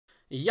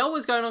Yo,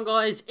 what's going on,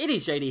 guys? It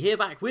is JD here,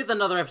 back with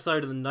another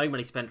episode of the No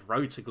Money Spent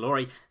Road to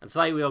Glory, and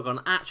today we are got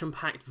an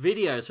action-packed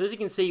video. So as you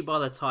can see by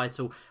the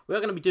title, we are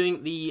going to be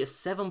doing the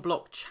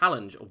 7-block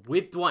challenge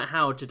with Dwight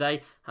Howard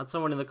today. Had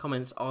someone in the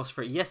comments ask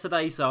for it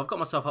yesterday, so I've got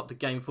myself up to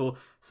game 4,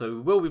 so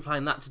we will be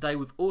playing that today.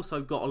 We've also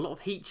got a lot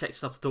of heat check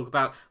stuff to talk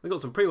about. We've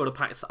got some pre-order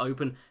packs to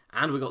open,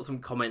 and we've got some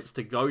comments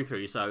to go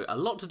through, so a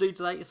lot to do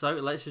today, so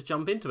let's just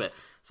jump into it.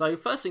 So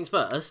first things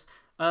first,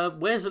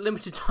 where's the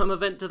limited time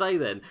event today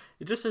then?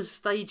 It just says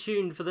stay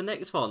tuned for the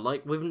next one.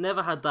 Like, we've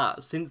never had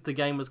that since the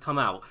game has come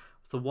out.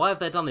 So why have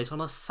they done this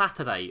on a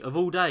Saturday of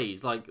all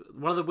days? Like,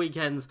 one of the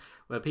weekends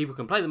where people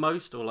can play the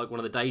most, or like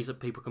one of the days that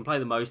people can play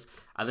the most,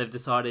 and they've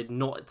decided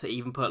not to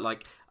even put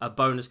like a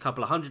bonus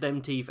couple of 100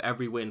 MT for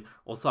every win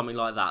or something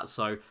like that.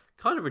 So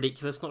kind of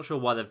ridiculous, not sure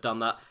why they've done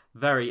that,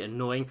 very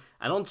annoying.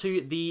 And on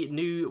to the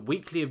new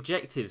weekly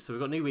objectives. So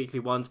we've got new weekly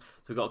ones.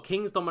 So we've got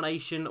King's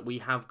Domination, we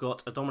have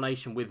got a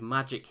Domination with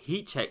Magic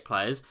Heat Check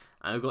players,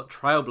 and we've got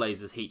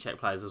Trailblazers Heat Check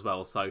players as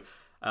well. So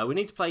we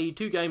need to play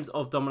 2 games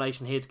of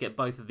Domination here to get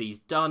both of these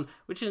done,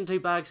 which isn't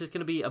too bad because it's going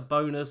to be a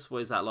bonus,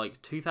 what is that,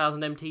 like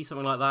 2,000 MT,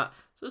 something like that.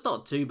 So it's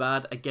not too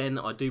bad. Again,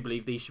 I do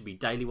believe these should be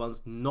daily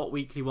ones, not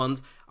weekly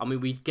ones. I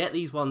mean, we get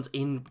these ones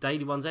in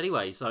daily ones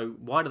anyway, so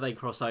why do they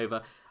cross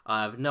over?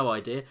 I have no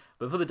idea.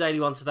 But for the daily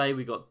ones today,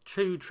 we've got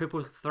 2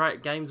 triple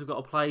threat games we've got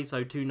to play.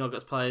 So 2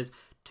 Nuggets players,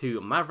 2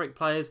 Maverick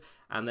players,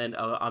 and then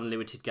an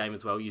unlimited game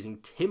as well using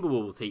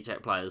Timberwolves Heat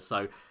Check players.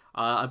 So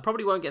I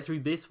probably won't get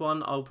through this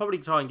one. I'll probably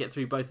try and get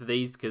through both of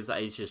these because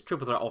that is just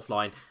triple threat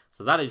offline.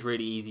 So that is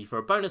really easy for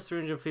a bonus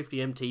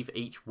 350 MT for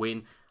each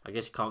win. I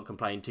guess you can't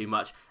complain too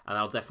much, and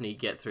I'll definitely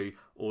get through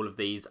all of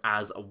these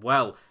as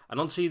well. And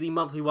on to the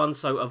monthly ones.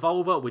 So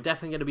Evolver, we're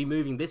definitely going to be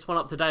moving this one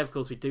up today. Of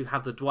course, we do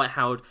have the Dwight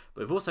Howard,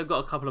 but we've also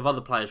got a couple of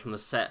other players from the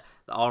set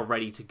that are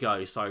ready to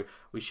go. So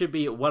we should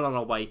be well on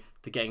our way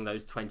to getting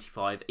those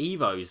 25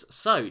 Evos.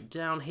 So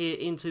down here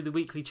into the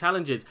weekly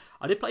challenges.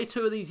 I did play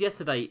 2 of these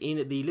yesterday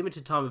in the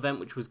limited time event,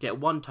 which was get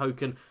 1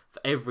 token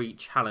for every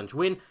challenge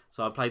win.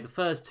 So I played the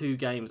first 2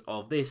 games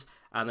of this,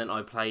 and then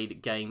I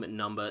played game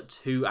number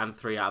 2 and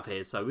 3 out of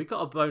here. So we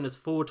got a bonus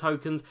 4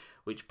 tokens,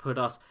 which put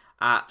us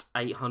at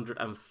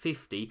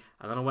 850,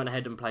 and then I went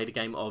ahead and played a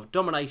game of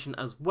Domination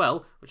as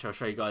well, which I'll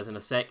show you guys in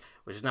a sec,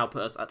 which has now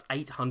put us at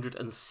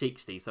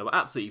 860. So we're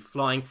absolutely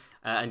flying,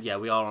 and yeah,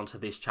 we are on to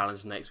this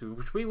challenge next,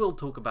 which we will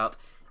talk about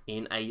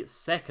in a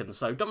second.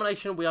 So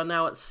Domination, we are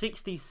now at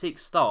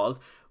 66 stars,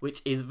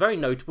 which is very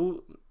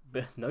noticeable,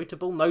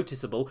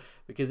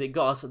 because it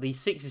got us the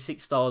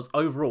 66 stars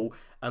overall,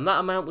 and that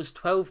amount was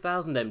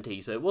 12,000 MT,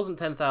 so it wasn't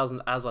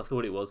 10,000 as I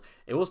thought it was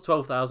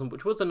 12,000,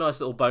 which was a nice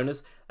little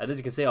bonus. And as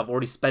you can see, I've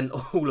already spent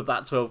all of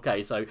that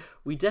 12k, so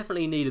we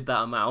definitely needed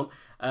that amount.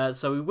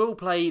 So we will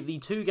play the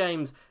 2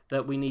 games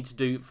that we need to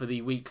do for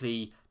the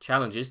weekly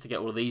challenges to get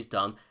all of these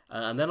done,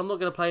 and then I'm not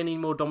going to play any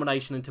more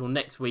Domination until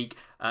next week,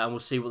 and we'll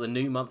see what the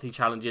new monthly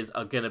challenges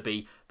are going to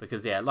be,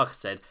 because yeah, like I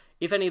said,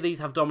 if any of these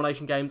have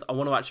Domination games, I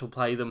want to actually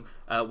play them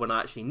when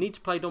I actually need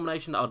to play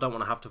Domination. I don't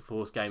want to have to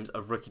force games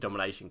of Rookie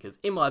Domination, because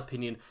in my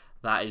opinion,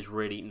 that is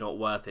really not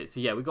worth it.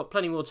 So yeah, we've got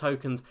plenty more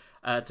tokens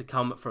to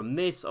come from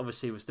this.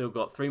 Obviously, we've still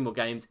got 3 more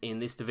games in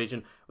this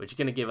division, which are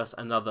going to give us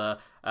another,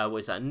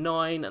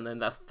 9, and then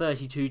that's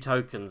 32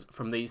 tokens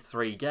from these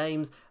 3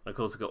 games. And of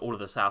course, we've got all of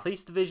the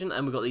Southeast division,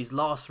 and we've got these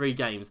last 3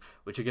 games,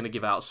 which are going to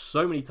give out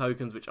so many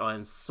tokens, which I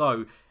am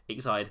so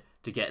excited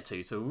to get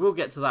to. So we will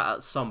get to that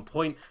at some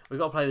point. We've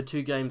got to play the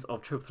 2 games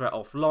of Triple Threat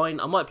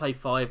offline. I might play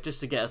 5 just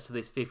to get us to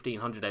this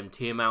 1,500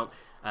 MT amount,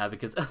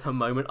 because at the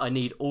moment I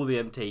need all the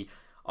MT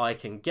I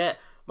can get.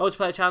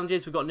 Multiplayer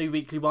challenges, we've got new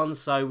weekly ones,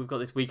 so we've got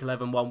this week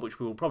 11 one, which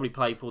we will probably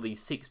play for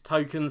these 6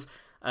 tokens.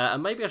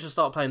 And maybe I should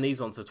start playing these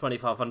ones for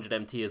 2,500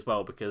 MT as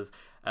well, because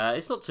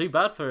it's not too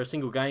bad for a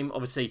single game.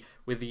 Obviously,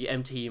 with the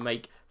MT you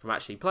make from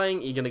actually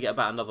playing, you're going to get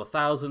about another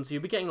 1,000, so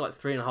you'll be getting like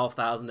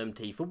 3,500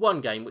 MT for one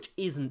game, which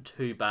isn't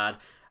too bad.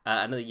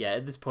 And yeah,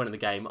 at this point in the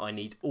game, I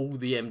need all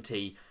the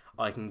MT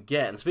I can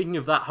get. And speaking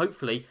of that,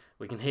 hopefully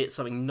we can hit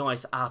something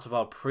nice out of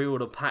our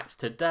pre-order packs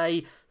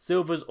today.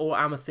 Silvers or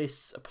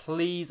amethysts,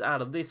 please,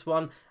 out of this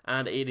one.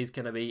 And it is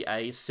going to be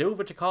a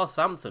silver JDCrossover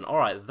Samson.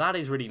 Alright, that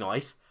is really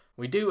nice.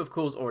 We do, of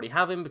course, already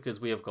have him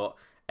because we have got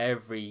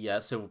every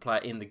silver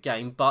player in the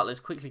game. But let's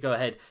quickly go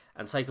ahead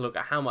and take a look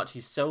at how much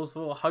he sells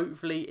for.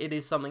 Hopefully it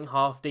is something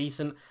half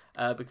decent,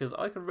 because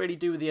I could really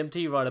do with the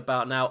MT right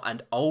about now.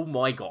 And oh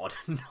my god,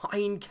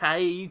 9k, are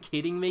you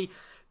kidding me?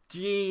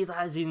 Gee,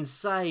 that is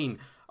insane.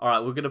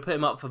 Alright, we're going to put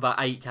him up for about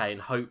 8k and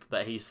hope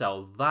that he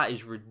sells. That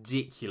is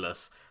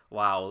ridiculous.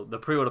 Wow, the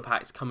pre-order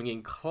pack's coming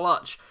in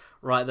clutch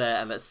right there.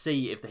 And let's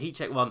see if the heat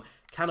check one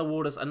can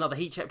award us another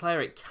heat check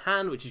player. It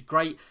can, which is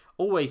great.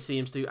 Always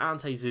seems to.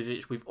 Ante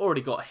Zizic, we've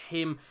already got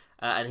him,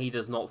 and he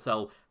does not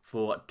sell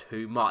for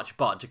too much.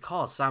 But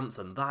JDCrossover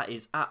Samson, that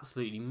is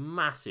absolutely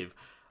massive.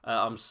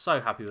 I'm so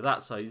happy with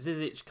that. So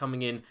Zizic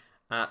coming in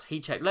at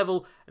heat check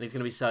level, and he's going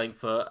to be selling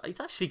for, he's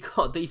actually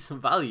got a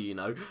decent value, you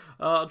know.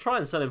 I'll try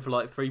and sell him for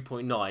like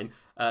 3.9,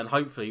 and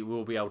hopefully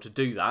we'll be able to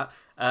do that.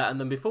 And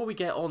then before we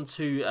get on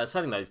to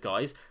selling those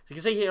guys, so you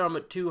can see here I'm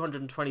at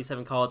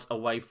 227 cards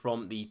away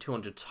from the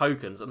 200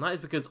 tokens, and that is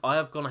because I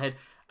have gone ahead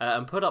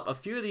and put up a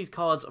few of these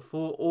cards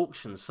for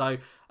auction. So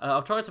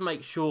I've tried to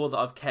make sure that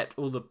I've kept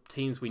all the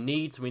teams we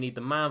need. So we need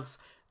the Mavs,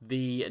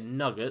 the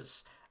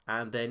Nuggets,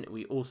 and then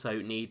we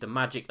also need the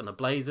Magic and the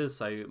Blazers.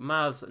 So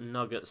Mavs,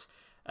 Nuggets,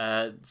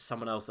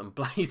 someone else, and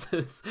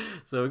Blazers.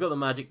 So we've got the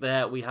Magic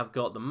there, we have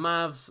got the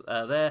Mavs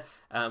there,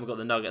 we've got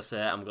the Nuggets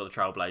there, and we've got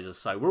the Trailblazers.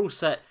 So we're all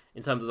set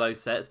in terms of those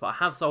sets, but I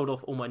have sold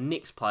off all my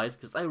Knicks players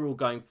because they were all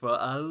going for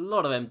a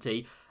lot of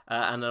MT,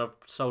 and I've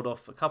sold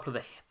off a couple of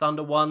the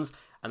Thunder ones,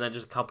 and then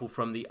just a couple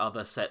from the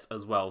other sets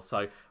as well.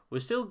 So we're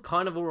still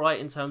kind of alright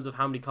in terms of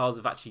how many cards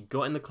we've actually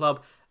got in the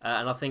club,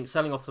 and I think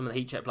selling off some of the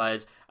heat check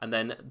players, and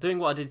then doing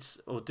what I did,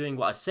 or doing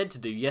what I said to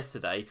do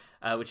yesterday,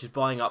 which is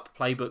buying up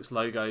playbooks,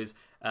 logos,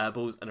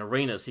 balls, and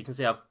arenas. So you can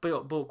see I've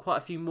bought quite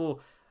a few more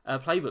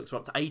playbooks. We're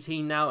up to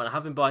 18 now, and I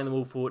have been buying them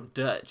all for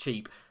dirt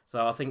cheap.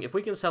 So I think if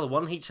we can sell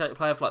one heat check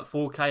player for like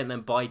 4k and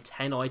then buy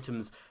 10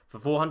 items for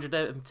 400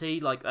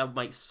 MT, like that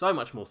makes so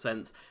much more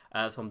sense.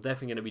 So I'm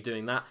definitely going to be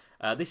doing that.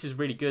 This is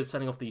really good,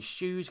 selling off these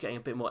shoes, getting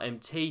a bit more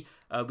MT.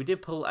 We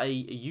did pull a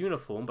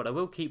uniform, but I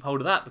will keep hold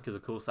of that because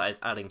of course that is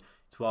adding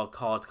to our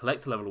card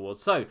collector level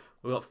awards. So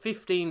we've got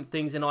 15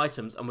 things in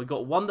items, and we've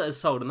got one that is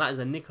sold, and that is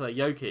a Nikola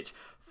Jokic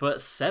for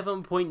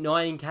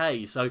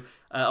 7.9k. So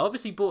I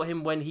obviously bought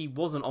him when he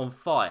wasn't on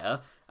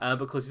fire,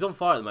 because he's on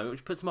fire at the moment,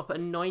 which puts him up at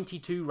a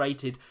 92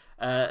 rated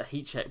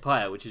heat check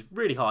player, which is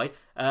really high.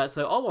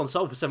 So our one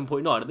sold for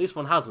 7.9, and this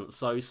one hasn't,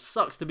 so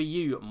sucks to be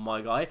you,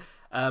 my guy.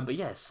 But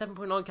yeah,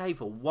 7.9k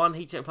for one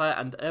heat check player,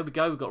 and there we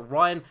go. We've got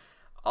Ryan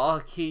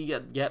Archie,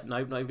 yep,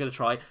 no, not even going to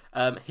try.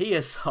 He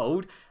is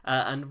sold,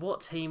 and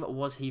what team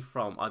was he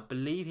from? I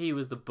believe he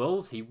was the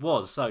Bulls. He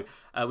was. So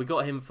we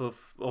got him for,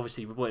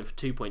 obviously we bought him for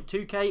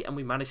 2.2k, and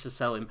we managed to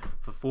sell him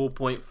for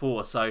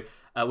 4.4. So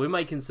we're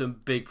making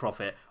some big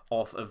profit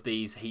off of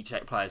these heat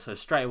check players. So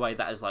straight away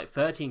that is like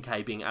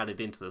 13k being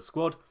added into the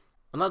squad.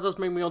 And that does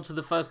bring me on to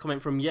the first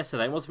comment from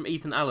yesterday. It was from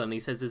Ethan Allen. He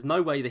says there's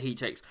no way the heat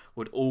checks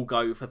would all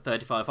go for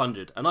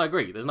 3,500. And I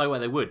agree, there's no way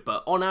they would.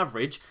 But on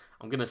average,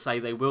 I'm going to say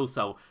they will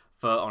sell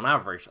for, on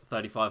average,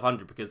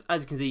 3,500. Because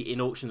as you can see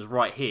in auctions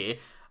right here,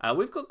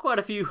 we've got quite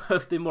a few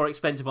of the more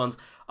expensive ones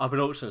up in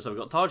auction. So we've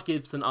got Taj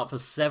Gibson up for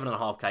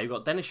 7.5k. We've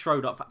got Dennis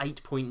Schroeder up for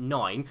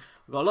 8.9. We've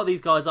got a lot of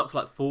these guys up for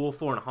like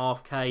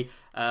 4.5k.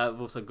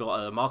 We've also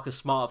got Marcus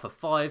Smart up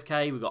for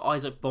 5k. We've got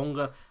Isaac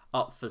Bonga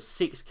up for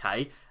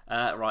 6k.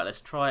 Right,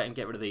 let's try and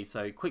get rid of these.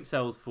 So quick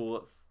sells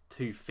for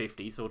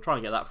 250, so we'll try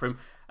and get that for him.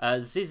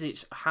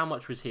 Zizic, how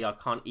much was he? I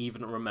can't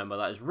even remember.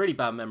 That is really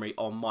bad memory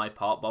on my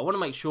part, but I want to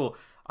make sure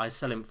I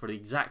sell him for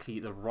exactly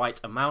the right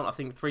amount. I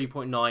think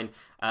 3.9,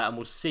 and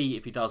we'll see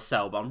if he does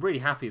sell. But I'm really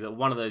happy that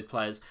one of those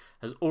players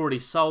has already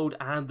sold,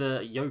 and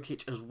the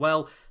Jokic as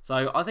well.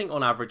 So I think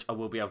on average I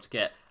will be able to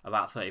get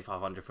about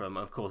 3,500 from him.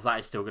 Of course, that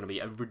is still going to be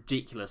a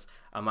ridiculous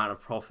amount of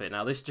profit.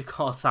 Now, this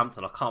Jakar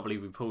Sampson, I can't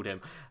believe we pulled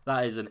him.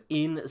 That is an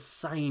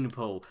insane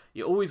pull.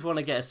 You always want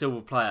to get a silver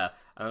player,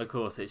 and of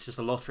course, it's just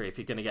a lottery if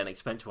you're going to get an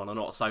expensive one or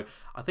not. So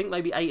I think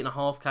maybe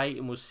 8.5k,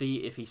 and we'll see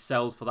if he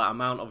sells for that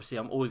amount. Obviously,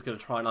 I'm always going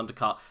to try and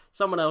undercut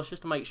someone else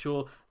just to make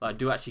sure that I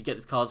do actually get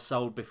this card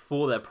sold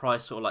before their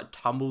price sort of like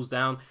tumbles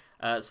down.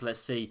 So let's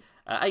see,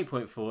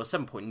 8.4,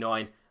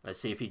 7.9. Let's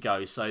see if he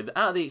goes. So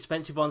out of the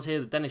expensive ones here,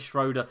 the Dennis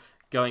Schroeder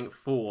going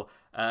for,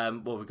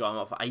 well, we've got him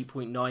up for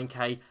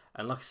 8.9k.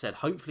 And like I said,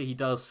 hopefully he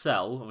does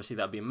sell. Obviously,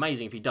 that would be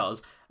amazing if he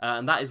does.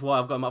 And that is why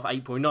I've got him up for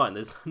 8.9.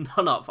 There's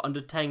none up for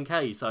under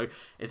 10k. So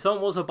if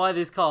someone wants to buy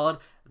this card,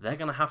 they're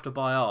going to have to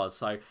buy ours.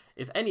 So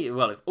if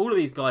all of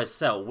these guys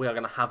sell, we are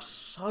going to have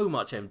so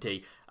much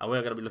MT, and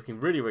we're going to be looking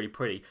really, really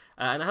pretty.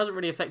 And it hasn't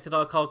really affected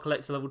our card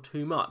collector level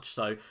too much.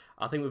 So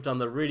I think we've done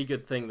the really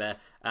good thing there.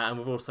 And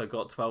we've also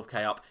got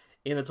 12k up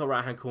in the top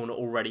right hand corner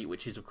already,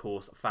 which is of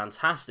course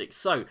fantastic.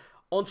 So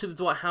onto the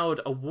Dwight Howard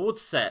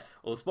Awards set,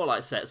 or the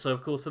Spotlight set. So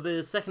of course for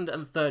the second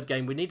and third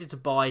game we needed to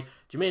buy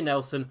Jameer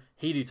Nelson,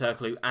 Hedo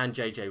Turkoglu and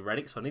JJ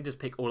Redick. So I needed to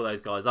pick all of those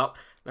guys up.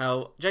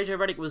 Now JJ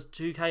Redick was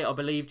 2k I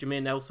believe,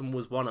 Jameer Nelson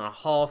was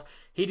 1.5,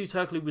 Hedo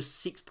Turkoglu was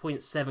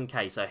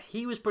 6.7k, so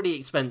he was pretty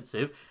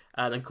expensive.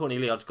 And then Courtney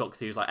Lee I just got because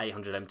he was like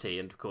 800 MT,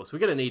 and of course we're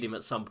going to need him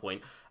at some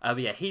point. But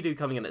yeah, Hedo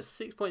coming in at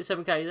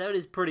 6.7k, that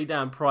is pretty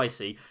damn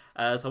pricey.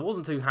 So I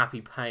wasn't too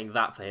happy paying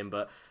that for him,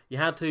 but you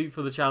had to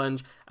for the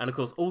challenge. And of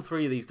course all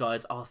three of these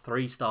guys are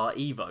 3-star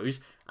Evos.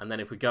 And then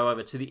if we go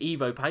over to the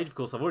Evo page, of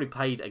course I've already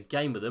played a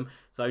game with them.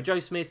 So Joe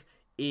Smith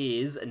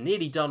is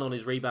nearly done on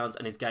his rebounds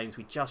and his games.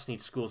 We just need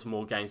to score some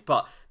more games.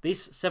 But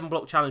this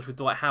 7-block challenge with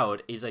Dwight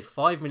Howard is a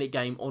 5-minute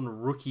game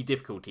on rookie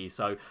difficulty.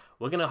 So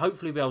we're going to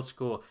hopefully be able to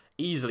score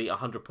easily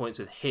 100 points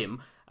with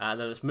him. And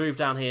then let's move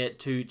down here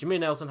to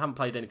Jameer Nelson. Haven't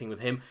played anything with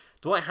him.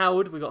 Dwight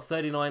Howard, we got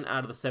 39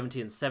 out of the 70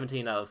 and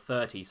 17 out of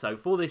 30. So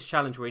for this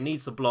challenge where he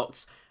needs the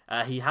blocks,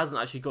 he hasn't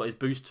actually got his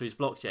boost to his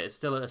blocks yet. It's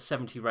still at a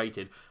 70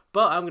 rated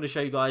but I'm going to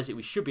show you guys that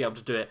we should be able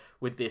to do it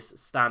with this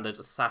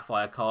standard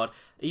Sapphire card.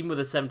 Even with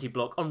a 70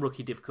 block on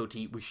rookie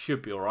difficulty, we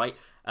should be alright.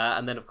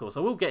 And then, of course, I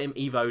will get him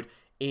evoed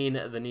in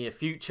the near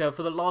future.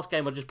 For the last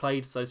game I just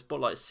played, so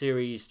Spotlight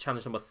Series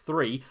Challenge number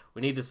 3,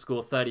 we needed to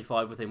score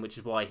 35 with him, which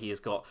is why he has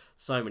got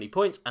so many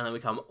points. And then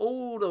we come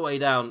all the way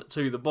down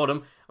to the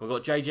bottom, and we've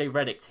got JJ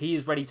Redick. He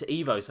is ready to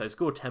evo, so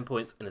scored 10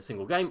 points in a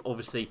single game.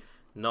 Obviously,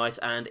 nice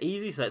and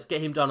easy. So let's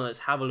get him done, and let's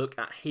have a look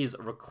at his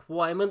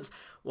requirements.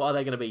 What are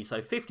they going to be?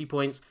 So 50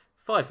 points,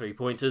 5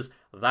 3-pointers.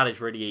 That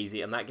is really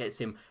easy, and that gets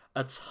him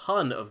a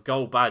ton of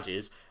gold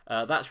badges.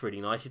 That's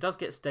really nice. He does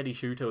get steady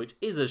shooter, which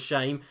is a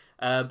shame,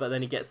 but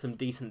then he gets some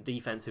decent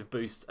defensive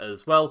boosts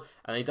as well.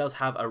 And he does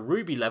have a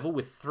ruby level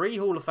with 3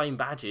 Hall of Fame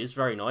badges.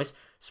 Very nice.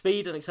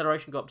 Speed and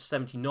acceleration go up to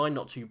 79,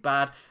 not too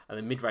bad. And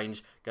then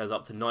mid-range goes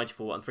up to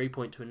 94 and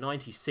 3-point to a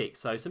 96.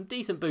 So some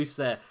decent boosts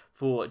there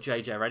for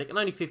JJ Redick. And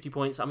only 50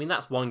 points. I mean,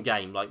 that's one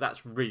game. Like,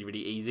 that's really,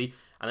 really easy.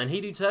 And then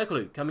Hidu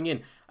Turkoglu coming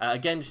in.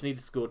 Again, just need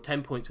to score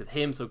 10 points with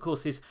him. So, of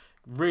course, this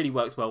really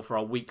works well for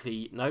our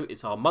weekly, no,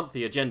 it's our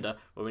monthly agenda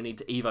where we need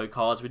to evo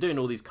cards. We're doing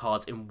all these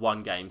cards in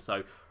one game,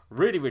 so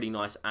really, really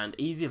nice and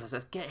easy.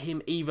 Let's get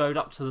him evoed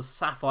up to the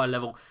Sapphire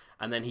level,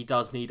 and then he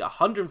does need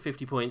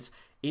 150 points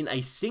in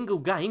a single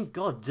game.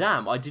 God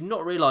damn, I did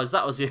not realise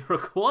that was a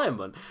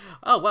requirement.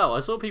 Oh, wow,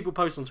 I saw people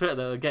post on Twitter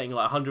that were getting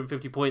like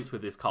 150 points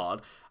with this card,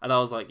 and I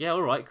was like, yeah,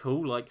 alright,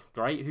 cool, like,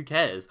 great, who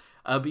cares?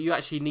 But you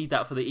actually need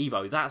that for the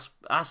evo.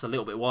 That's a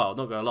little bit wild,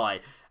 not going to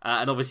lie.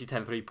 And obviously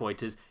 10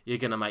 3-pointers, you're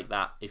going to make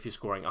that if you're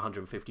scoring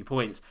 150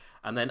 points.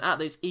 And then at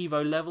this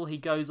Evo level, he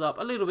goes up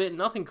a little bit,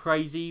 nothing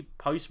crazy.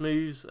 Post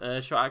moves,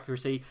 shot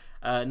accuracy,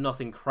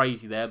 nothing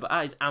crazy there. But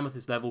at his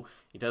Amethyst level,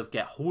 he does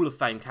get Hall of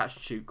Fame catch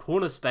and shoot,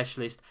 corner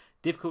specialist,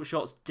 difficult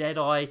shots, dead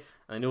eye,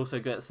 and then also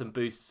gets some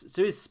boosts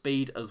to his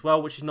speed as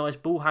well, which is nice.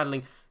 Ball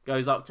handling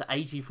goes up to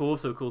 84,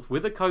 so of course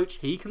with a coach,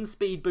 he can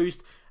speed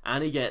boost,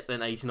 and he gets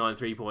an 89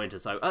 3-pointer.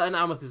 So at an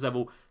Amethyst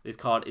level, this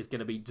card is going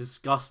to be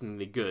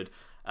disgustingly good.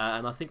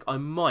 And I think I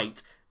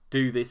might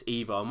do this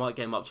Evo. I might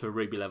get him up to a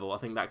Ruby level. I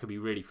think that could be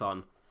really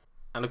fun.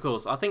 And of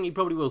course, I think he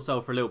probably will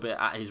sell for a little bit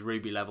at his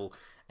Ruby level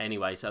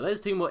anyway. So there's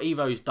 2 more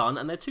Evos done.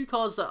 And they're 2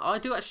 cards that I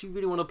do actually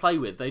really want to play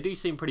with. They do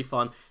seem pretty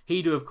fun.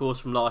 Hidu, of course,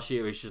 from last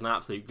year is just an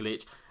absolute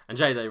glitch. And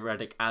JD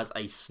Redick as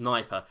a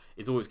sniper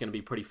is always going to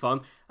be pretty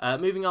fun.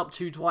 Moving up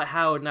to Dwight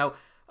Howard now.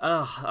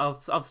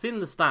 I've seen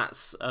the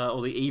stats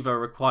or the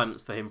Evo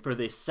requirements for him for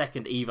this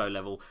second Evo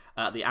level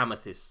at the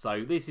Amethyst.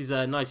 So this is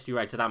a 92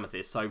 rated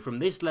Amethyst. So from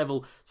this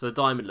level to the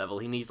Diamond level,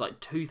 he needs like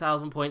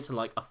 2,000 points and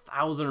like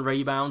 1,000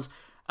 rebounds,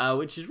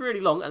 which is really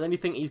long. And then you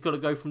think he's got to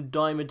go from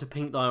Diamond to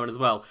Pink Diamond as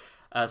well.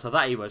 So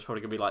that Evo is probably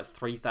going to be like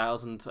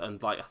 3,000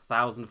 and like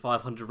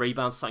 1,500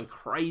 rebounds, something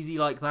crazy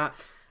like that.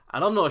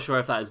 And I'm not sure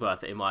if that is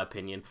worth it, in my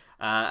opinion.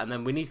 And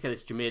then we need to get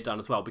this Jameer done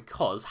as well,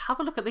 because have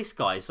a look at this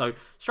guy. So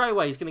straight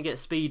away, he's going to get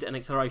speed and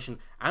acceleration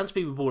and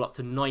speed with ball up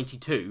to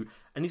 92.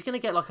 And he's going to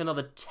get like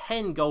another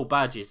 10 gold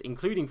badges,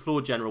 including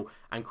Floor General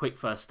and Quick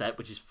First Step,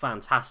 which is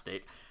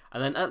fantastic.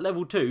 And then at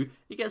level 2,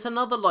 he gets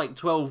another like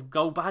 12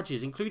 gold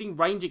badges, including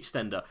Range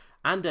Extender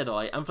and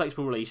Deadeye and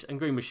Flexible Release and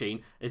Green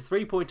Machine. His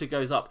 3-pointer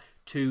goes up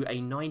to a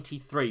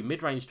 93,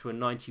 mid-range to a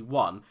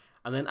 91.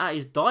 And then at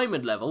his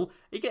Diamond level,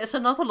 he gets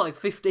another like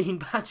 15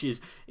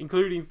 badges,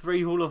 including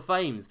 3 Hall of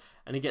Fames.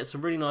 And he gets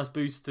some really nice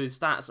boosts to his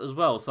stats as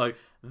well. So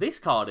this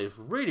card is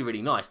really,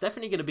 really nice.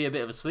 Definitely going to be a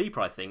bit of a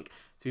sleeper, I think.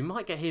 So we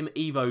might get him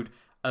evoed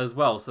as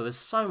well. So there's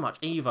so much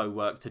Evo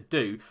work to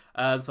do.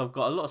 So I've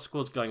got a lot of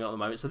squads going on at the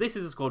moment. So this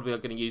is a squad we are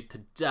going to use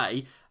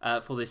today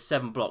for this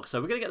 7 blocks. So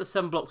we're going to get the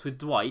 7 blocks with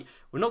Dwight.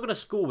 We're not going to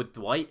score with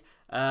Dwight.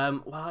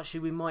 Well,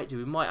 actually, we might do.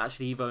 We might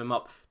actually evo him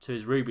up to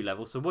his Ruby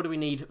level. So what do we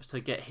need to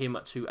get him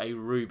to a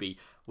Ruby?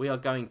 We are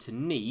going to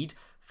need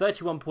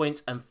 31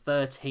 points and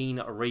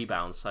 13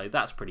 rebounds. So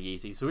that's pretty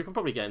easy. So we can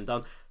probably get him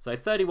done. So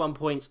 31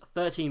 points,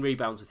 13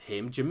 rebounds with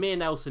him. Jameer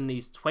Nelson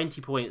needs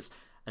 20 points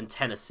and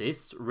 10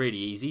 assists. Really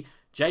easy.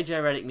 JJ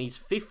Redick needs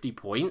 50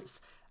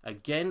 points.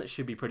 Again,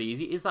 should be pretty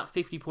easy. Is that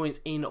 50 points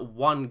in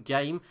one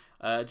game?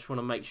 Just want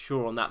to make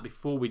sure on that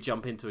before we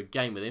jump into a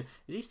game with him.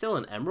 Is he still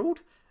an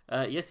Emerald?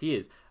 Yes, he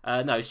is.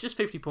 No, it's just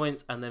 50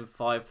 points and then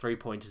 5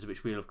 3-pointers,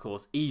 which we'll, of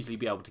course, easily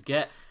be able to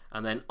get.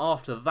 And then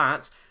after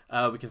that,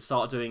 we can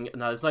start doing...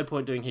 Now, there's no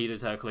point doing Hidu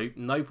Turkoglu.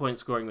 No point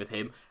scoring with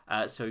him.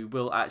 So we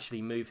will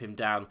actually move him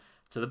down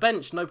to the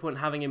bench. No point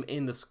having him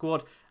in the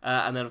squad.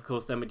 And then, of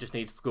course, then we just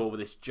need to score with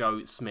this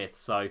Joe Smith.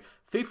 So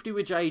 50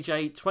 with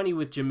JJ, 20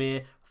 with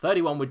Jameer,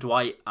 31 with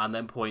Dwight, and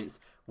then points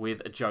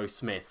with Joe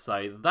Smith.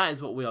 So that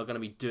is what we are going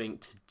to be doing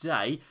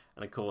today.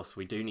 And of course,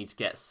 we do need to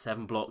get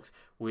 7 blocks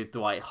with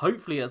Dwight.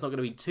 Hopefully, that's not going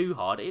to be too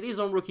hard. It is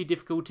on rookie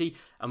difficulty,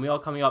 and we are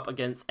coming up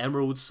against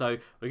Emeralds. So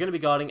we're going to be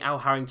guarding Al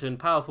Harrington,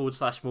 power forward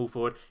 / small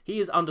forward. He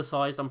is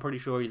undersized. I'm pretty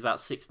sure he's about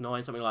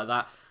 6'9", something like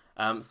that.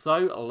 So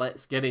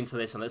let's get into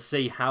this and let's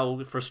see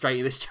how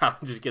frustrating this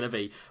challenge is going to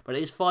be. But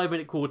it is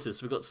 5-minute quarters,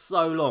 so we've got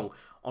so long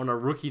on a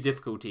rookie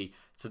difficulty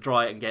to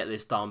try and get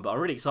this done. But I'm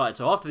really excited.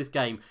 So after this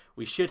game,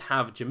 we should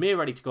have Jameer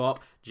ready to go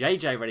up,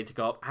 JJ ready to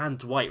go up, and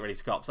Dwight ready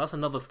to go up. So that's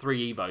another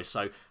 3 Evos.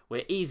 So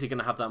we're easily going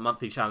to have that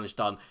monthly challenge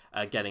done,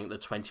 getting the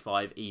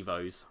 25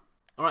 Evos.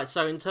 Alright,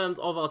 so in terms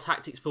of our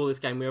tactics for this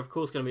game, we're of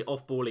course going to be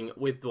off-balling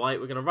with Dwight.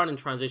 We're going to run in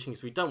transition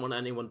because we don't want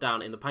anyone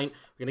down in the paint.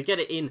 We're going to get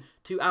it in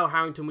to Al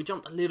Harrington. We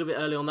jumped a little bit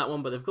early on that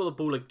one, but they've got the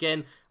ball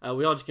again.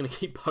 We are just going to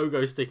keep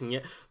pogo sticking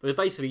it. But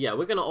basically, yeah,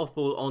 we're going to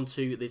off-ball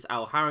onto this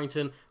Al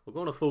Harrington. We're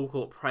going to full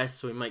court press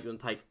so we make them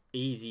take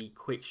easy,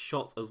 quick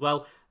shots as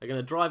well. They're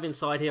going to drive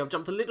inside here. I've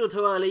jumped a little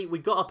too early. We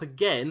got up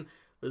again,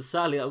 but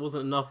sadly that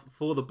wasn't enough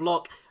for the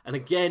block. And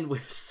again,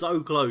 we're so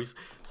close.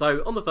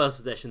 So on the first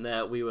possession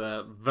there, we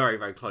were very,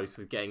 very close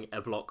with getting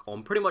a block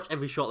on pretty much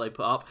every shot they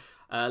put up.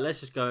 Let's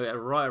just go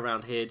right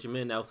around here.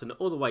 Jameer Nelson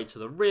all the way to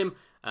the rim.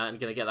 And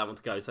going to get that one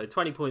to go. So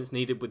 20 points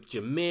needed with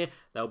Jameer.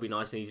 That'll be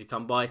nice and easy to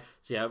come by.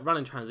 So yeah, run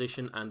in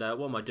transition. And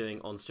what am I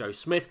doing on Joe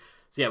Smith?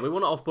 So yeah, we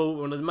want it off ball. We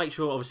want to make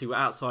sure, obviously, we're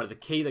outside of the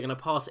key. They're going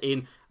to pass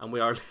in, and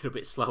we are a little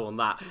bit slow on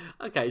that.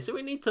 Okay, so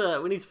we need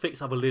to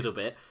fix up a little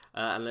bit,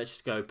 and let's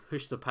just go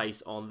push the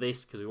pace on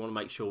this because we want to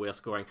make sure we are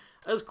scoring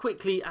as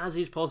quickly as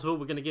is possible.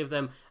 We're going to give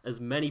them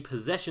as many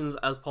possessions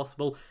as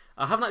possible.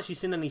 I haven't actually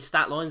seen any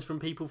stat lines from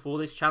people for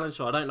this challenge,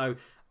 so I don't know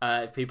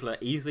if people are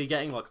easily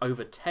getting like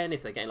over 10,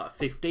 if they're getting like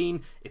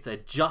 15, if they're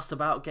just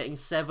about getting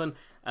 7.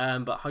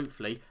 But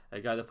hopefully, there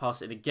you go, they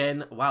pass it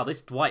again. Wow,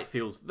 this Dwight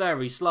feels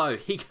very slow.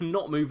 He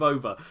cannot move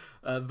over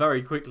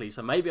very quickly.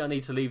 So maybe I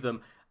need to leave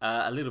them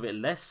a little bit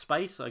less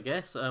space, I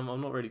guess. I'm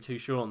not really too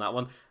sure on that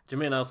one.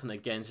 Jameer Nelson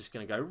again is just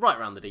going to go right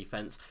around the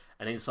defense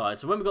and inside.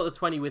 So when we've got the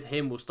 20 with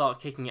him, we'll start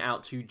kicking it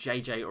out to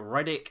JJ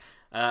Redick.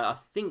 I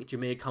think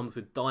Jameer comes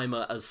with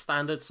Dimer as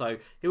standard, so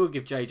he will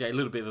give JJ a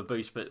little bit of a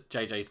boost, but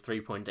JJ's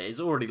three-pointer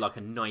is already like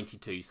a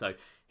 92, so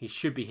he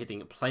should be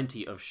hitting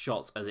plenty of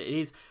shots as it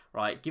is.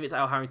 Right, give it to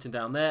Al Harrington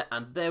down there,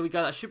 and there we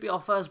go. That should be our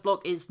first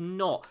block. It's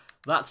not.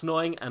 That's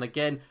annoying, and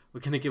again,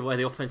 we're going to give away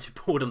the offensive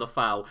board and the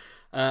foul.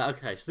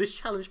 Okay, so this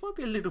challenge might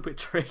be a little bit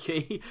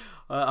tricky.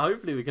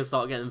 Hopefully we can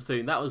start getting them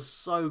soon. That was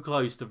so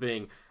close to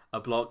being a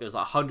block. It was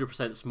like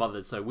 100%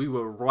 smothered, so we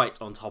were right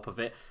on top of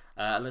it.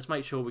 And let's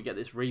make sure we get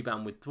this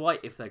rebound with Dwight.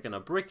 If they're going to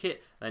brick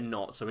it, they're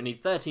not. So we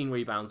need 13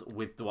 rebounds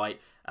with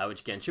Dwight,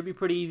 which again should be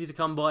pretty easy to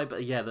come by.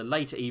 But yeah, the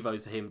later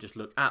Evos for him just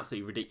look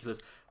absolutely ridiculous.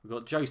 We've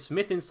got Joe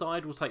Smith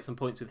inside. We'll take some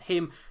points with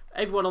him.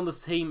 Everyone on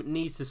this team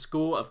needs to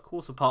score, of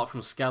course, apart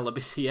from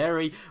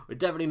Scalabissieri. We're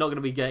definitely not going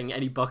to be getting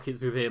any buckets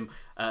with him,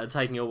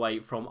 taking away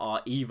from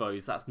our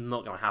Evos. That's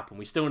not going to happen.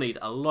 We still need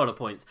a lot of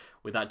points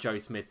with that Joe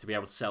Smith to be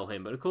able to sell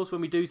him. But of course,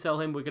 when we do sell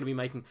him, we're going to be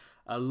making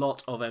a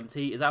lot of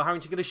MT. Is Al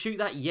Harrington going to shoot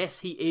that? Yes,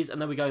 he is. And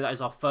there we go. That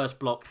is our first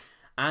block.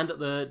 And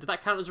did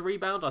that count as a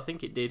rebound? I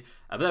think it did.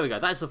 But there we go.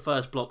 That's the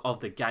first block of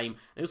the game.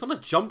 It was on a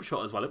jump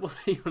shot as well. It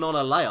wasn't even on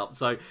a layup.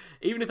 So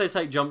even if they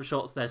take jump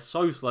shots, they're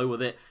so slow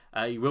with it.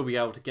 You will be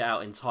able to get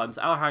out in time.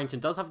 So Al Harrington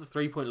does have the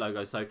 3-point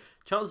logo. So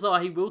chances are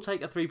he will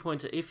take a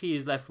 3-pointer if he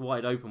is left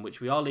wide open,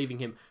 which we are leaving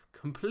him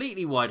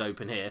completely wide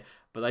open here.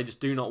 But they just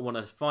do not want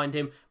to find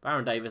him.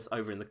 Baron Davis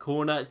over in the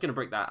corner. It's going to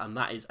break that. And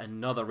that is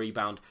another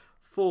rebound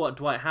for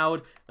Dwight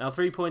Howard. Now,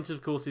 3-pointers,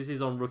 of course, this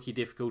is on rookie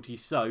difficulty,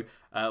 so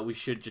we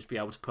should just be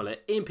able to pull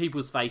it in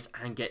people's face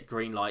and get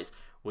green lights,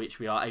 which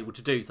we are able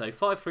to do. So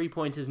 5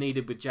 3-pointers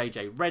needed with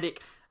JJ Redick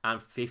and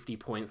 50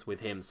 points with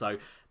him. So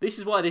this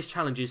is why this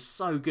challenge is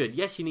so good.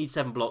 Yes, you need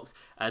 7 blocks,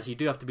 as you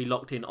do have to be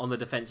locked in on the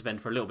defensive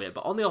end for a little bit.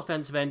 But on the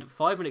offensive end,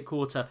 5-minute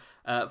quarter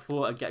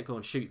for a go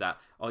and shoot that.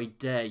 I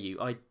dare you.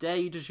 I dare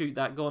you to shoot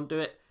that. Go on, do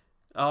it.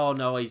 Oh,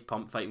 no, he's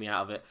pump faked me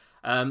out of it.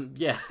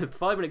 Yeah,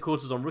 5-minute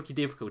quarters on rookie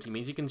difficulty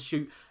means you can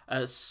shoot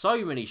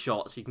so many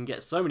shots, you can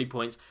get so many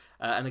points,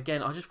 and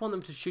again, I just want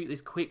them to shoot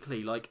this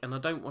quickly, and I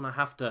don't want to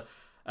have to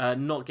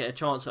not get a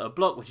chance at a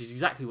block, which is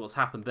exactly what's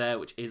happened there,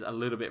 which is a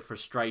little bit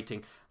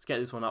frustrating. Let's get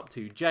this one up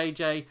to JJ,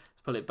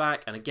 let's pull it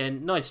back, and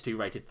again, 92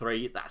 rated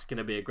 3, that's going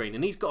to be a green,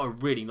 and he's got a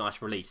really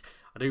nice release.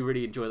 I do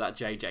really enjoy that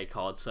JJ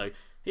card, so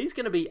he's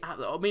going to be,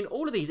 I mean,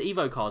 all of these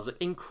Evo cards look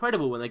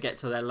incredible when they get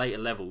to their later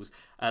levels.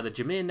 The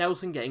Jameer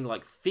Nelson getting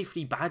like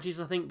 50 badges,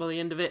 I think, by the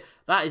end of it.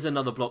 That is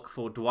another block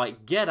for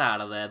Dwight. Get out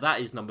of there.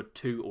 That is number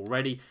 2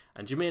 already.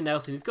 And Jameer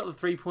Nelson, he's got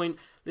the 3-point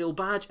little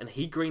badge, and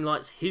he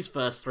greenlights his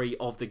first 3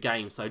 of the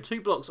game. So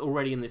 2 blocks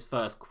already in this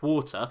first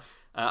quarter.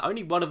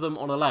 Only one of them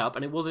on a layup,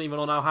 and it wasn't even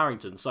on Al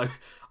Harrington. So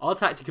our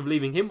tactic of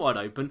leaving him wide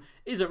open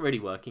isn't really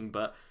working,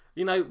 but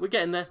you know, we're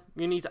getting there.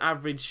 You need to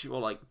average, well,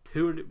 like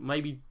 2,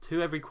 maybe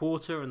 2 every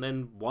quarter, and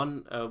then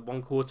one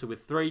quarter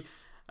with 3.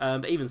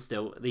 But even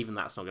still, even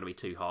that's not going to be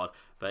too hard.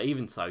 But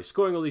even so,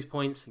 scoring all these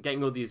points,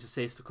 getting all these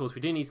assists. Of course, we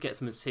do need to get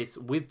some assists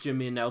with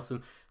Jameer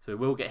Nelson, so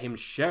we will get him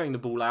sharing the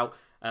ball out.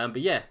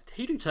 But yeah,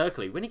 Hidu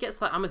Turkley, when he gets to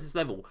that amethyst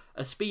level,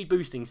 a speed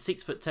boosting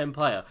 6'10"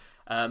 player,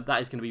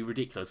 that is going to be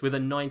ridiculous. With a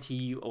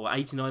 90 or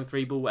 89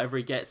 3 ball, whatever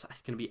he gets,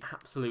 that's going to be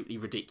absolutely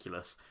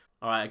ridiculous.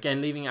 Alright, again,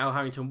 leaving Al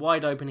Harrington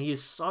wide open. He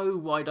is so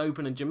wide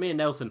open, and Jameer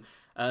Nelson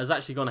has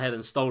actually gone ahead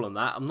and stolen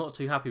that. I'm not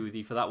too happy with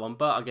you for that one,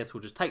 but I guess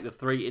we'll just take the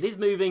 3. It is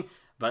moving,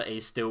 but it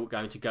is still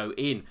going to go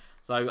in.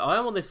 So I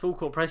am on this full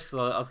court press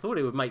because I thought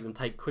it would make them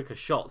take quicker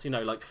shots. You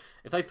know, like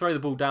if they throw the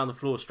ball down the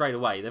floor straight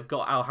away, they've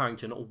got Al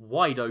Harrington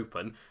wide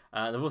open.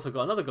 They've also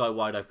got another guy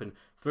wide open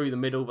through the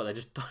middle, but they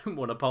just don't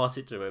want to pass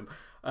it to him,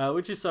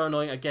 which is so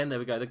annoying. Again, there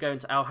we go. They're going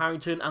to Al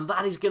Harrington, and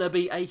that is going to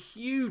be a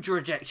huge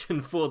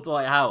rejection for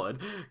Dwight Howard.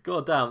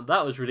 God damn,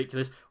 that was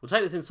ridiculous. We'll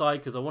take this inside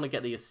because I want to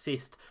get the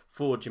assist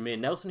for Jameer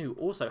Nelson, who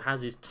also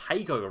has his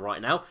takeover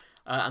right now.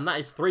 And that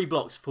is 3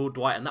 blocks for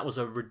Dwight, and that was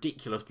a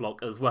ridiculous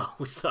block as well.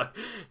 So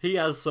he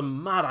has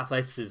some mad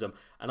athleticism,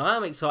 and I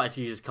am excited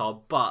to use his card,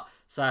 but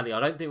sadly I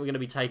don't think we're going to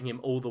be taking him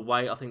all the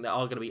way. I think there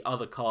are going to be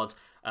other cards.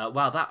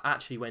 Wow, that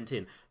actually went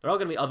in. There are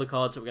going to be other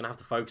cards that we're going to have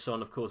to focus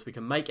on. Of course, we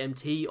can make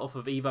MT off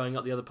of evoing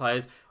up the other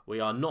players.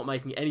 We are not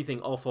making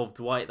anything off of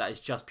Dwight. That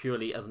is just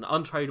purely as an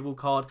untradeable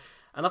card.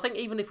 And I think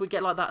even if we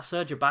get like that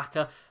Serge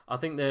Ibaka, I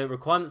think the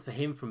requirements for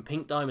him from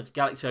Pink Diamond to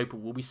Galaxy Opal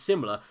will be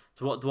similar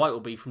to what Dwight will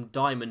be from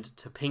Diamond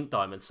to Pink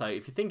Diamond. So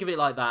if you think of it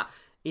like that,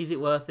 is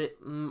it worth it?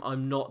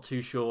 I'm not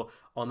too sure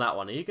on that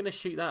one. Are you going to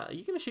shoot that? Are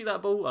you going to shoot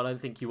that ball? I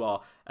don't think you are.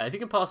 If you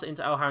can pass it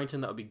into Al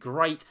Harrington, that would be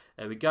great.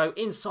 There we go.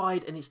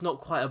 Inside, and it's not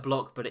quite a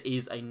block, but it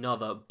is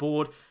another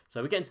board.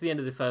 So we're getting to the end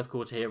of the first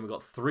quarter here, and we've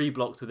got 3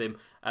 blocks with him,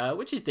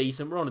 which is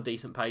decent. We're on a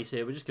decent pace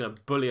here. We're just going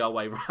to bully our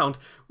way around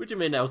with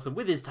Jameer Nelson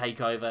with his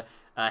takeover.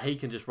 He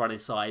can just run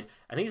inside,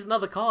 and he's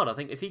another card. I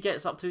think if he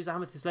gets up to his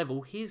Amethyst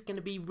level, he's going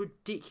to be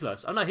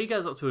ridiculous. Oh no, he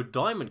goes up to a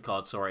Diamond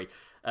card, sorry.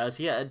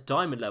 So yeah, at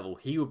Diamond level,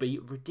 he will be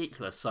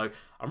ridiculous. So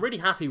I'm really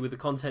happy with the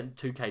content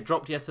 2K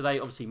dropped yesterday.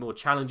 Obviously, more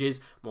challenges,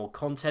 more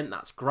content,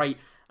 that's great.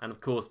 And of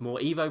course, more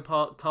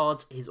Evo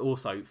cards is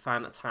also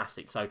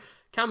fantastic. So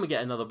can we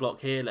get another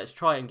block here? Let's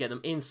try and get them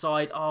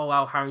inside. Oh,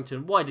 Al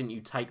Harrington, why didn't you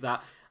take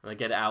that? And they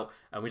get it out,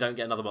 and we don't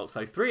get another block.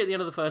 So 3 at the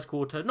end of the first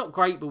quarter. Not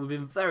great, but we've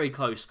been very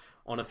close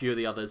on a few of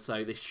the others.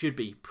 So this should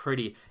be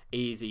pretty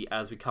easy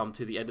as we come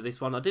to the end of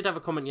this one. I did have a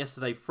comment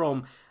yesterday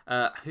from,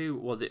 who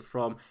was it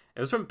from? It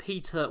was from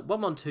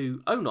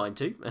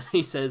Peter112092, and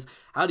he says,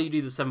 how do you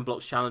do the 7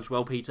 blocks challenge?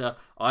 Well, Peter,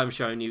 I'm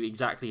showing you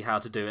exactly how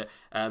to do it.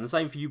 And the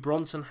same for you,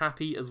 Bronson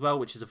Happy, as well,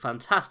 which is a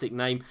fantastic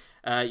name.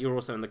 You're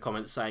also in the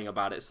comments saying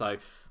about it. So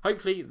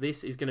hopefully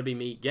this is going to be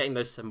me getting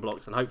those 7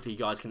 blocks, and hopefully you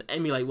guys can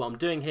emulate what I'm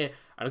doing here.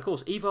 And of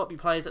course, Evo up your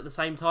players at the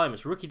same time.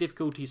 It's rookie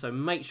difficulty, so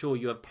make sure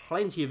you have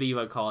plenty of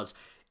Evo cards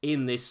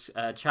in this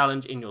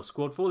challenge, in your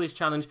squad for this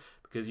challenge,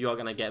 because you are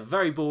going to get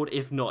very bored.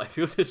 If not, if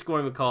you're just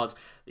scoring with cards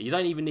that you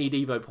don't even need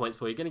Evo points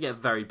for, you're going to get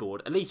very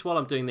bored. At least while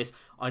I'm doing this,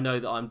 I know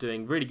that I'm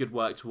doing really good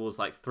work towards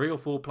like 3 or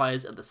 4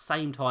 players at the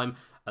same time,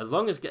 as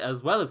well as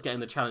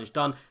getting the challenge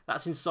done.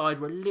 That's inside.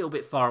 We're a little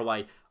bit far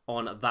away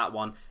on that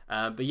one.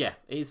 But yeah,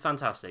 it is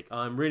fantastic.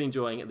 I'm really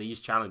enjoying these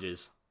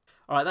challenges.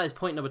 Alright, that is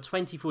point number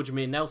 20 for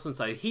Jameer Nelson,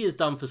 so he is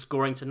done for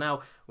scoring, so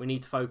now we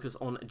need to focus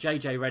on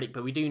JJ Redick,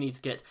 but we do need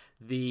to get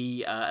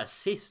the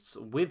assists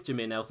with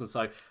Jameer Nelson,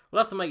 so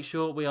we'll have to make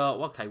sure we are...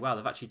 Okay, wow,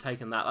 they've actually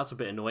taken that. That's a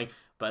bit annoying,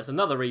 but it's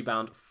another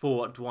rebound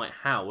for Dwight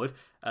Howard,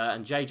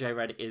 and JJ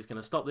Redick is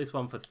going to stop this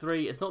one for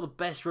 3. It's not the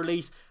best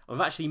release. I've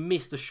actually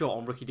missed a shot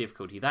on rookie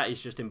difficulty. That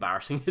is just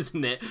embarrassing,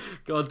 isn't it?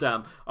 God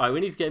damn. Alright, we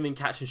need to get him in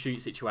catch and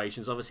shoot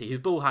situations. Obviously, his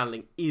ball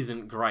handling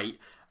isn't great.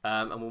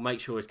 And we'll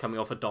make sure he's coming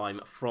off a dime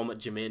from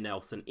Jameer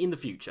Nelson in the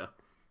future.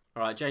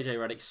 Alright, JJ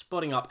Redick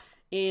spotting up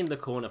in the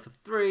corner for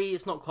 3.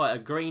 It's not quite a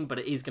green, but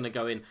it is going to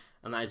go in.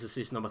 And that is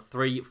assist number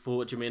 3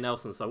 for Jameer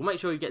Nelson. So we'll make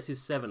sure he gets his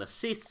 7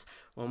 assists.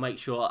 We'll make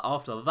sure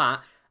after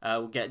that,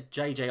 we'll get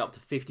JJ up to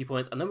 50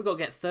 points. And then we've got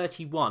to get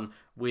 31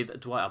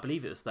 with Dwight. I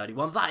believe it was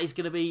 31. That is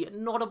going to be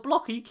not a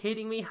block. Are you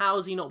kidding me? How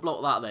has he not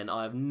blocked that then?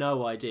 I have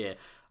no idea.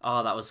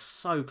 Oh, that was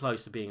so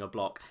close to being a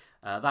block.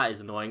 That is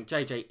annoying.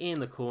 JJ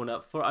in the corner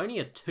for only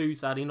a 2,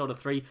 sadly, not a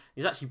 3.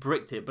 He's actually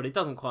bricked it, but it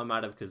doesn't quite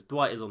matter because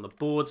Dwight is on the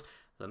boards.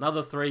 There's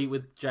another 3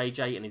 with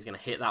JJ, and he's going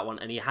to hit that one,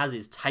 and he has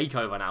his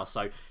takeover now,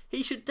 so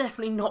he should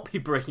definitely not be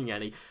bricking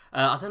any.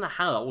 I don't know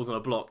how that wasn't a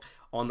block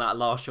on that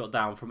last shot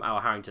down from Al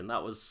Harrington.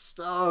 That was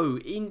so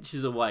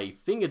inches away,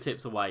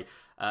 fingertips away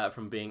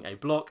from being a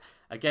block.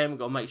 Again, we've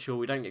got to make sure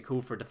we don't get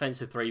called for a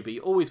defensive 3, but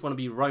you always want to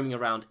be roaming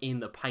around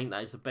in the paint.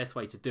 That is the best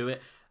way to do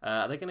it.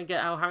 Are they going to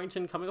get Al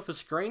Harrington coming off a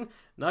screen?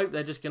 No,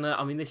 they're just going to...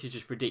 I mean, this is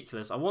just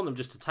ridiculous. I want them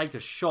just to take a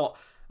shot,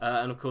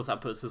 and of course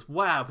that puts us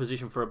way out of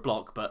position for a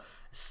block, but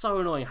it's so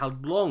annoying how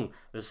long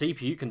the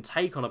CPU can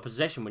take on a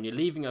possession when you're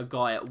leaving a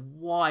guy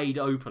wide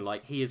open,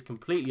 like he is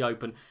completely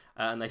open,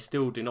 and they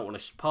still do not want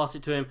to pass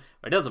it to him.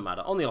 But it doesn't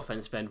matter. On the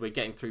offensive end, we're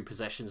getting through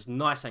possessions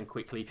nice and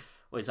quickly.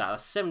 What is that?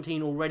 That's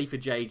 17 already for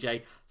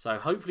JJ. So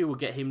hopefully we'll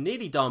get him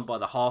nearly done by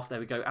the half. There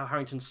we go. Al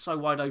Harrington's so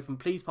wide open.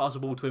 Please pass the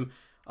ball to him.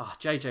 Oh,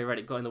 JJ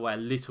Redick got in the way a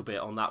little bit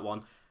on that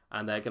one.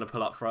 And they're going to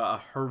pull up for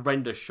a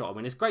horrendous shot. I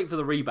mean, it's great for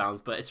the rebounds,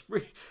 but it's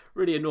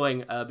really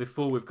annoying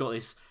before we've got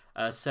this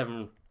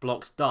 7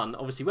 blocks done.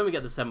 Obviously, when we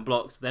get the 7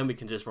 blocks, then we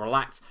can just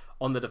relax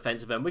on the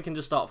defensive end. We can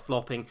just start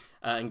flopping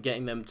and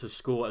getting them to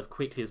score as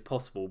quickly as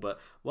possible. But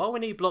while we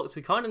need blocks,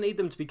 we kind of need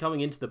them to be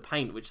coming into the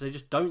paint, which they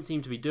just don't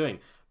seem to be doing.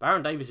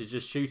 Baron Davis is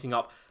just shooting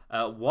up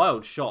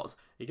Wild shots.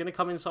 You're going to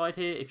come inside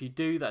here. If you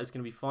do, that is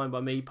going to be fine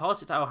by me.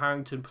 Pass it to Al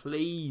Harrington,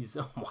 please.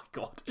 Oh my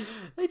god.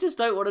 They just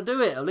don't want to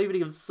do it. I'm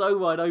leaving him so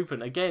wide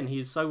open. Again, he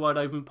is so wide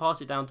open. Pass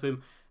it down to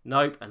him.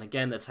 Nope. And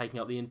again, they're taking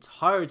up the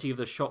entirety of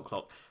the shot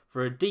clock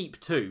for a deep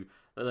 2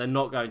 that they're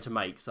not going to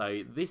make.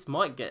 So this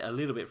might get a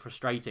little bit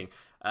frustrating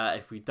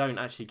if we don't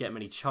actually get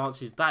many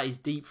chances. That is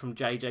deep from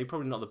JJ.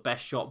 Probably not the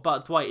best shot,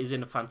 but Dwight is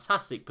in a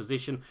fantastic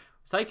position.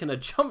 We've taken a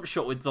jump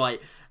shot with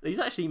Dwight. He's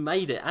actually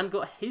made it and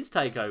got his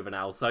takeover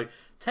now. So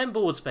 10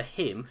 boards for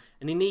him,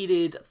 and he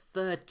needed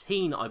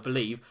 13, I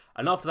believe.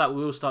 And after that,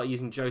 we will start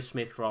using Joe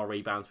Smith for our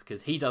rebounds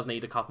because he does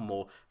need a couple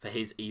more for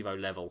his Evo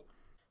level.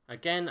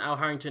 Again, Al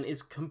Harrington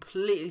is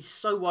completely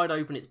so wide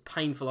open, it's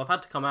painful. I've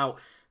had to come out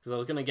because I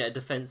was going to get a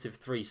defensive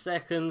 3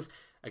 seconds.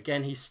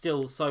 Again, he's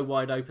still so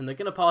wide open. They're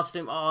going to pass it to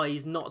him. Oh,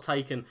 he's not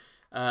taken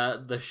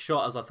the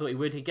shot as I thought he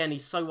would. Again,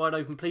 he's so wide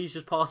open. Please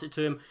just pass it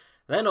to him.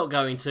 They're not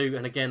going to.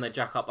 And again, they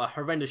jack up a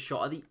horrendous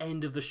shot at the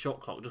end of the shot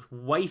clock. Just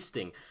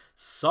wasting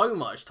so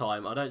much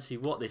time. I don't see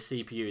what this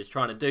CPU is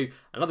trying to do.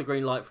 Another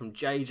green light from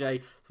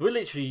JJ. So we're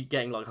literally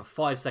getting like a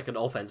 5-second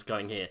offense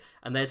going here.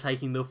 And they're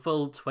taking the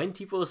full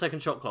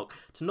 24-second shot clock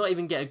to not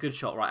even get a good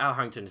shot. Right, Al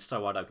Harrington is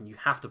so wide open. You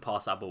have to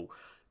pass that ball.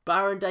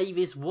 Baron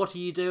Davis, what are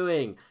you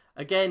doing?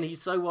 Again,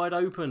 he's so wide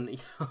open.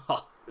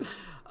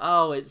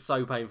 Oh, it's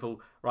so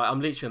painful. Right,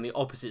 I'm literally on the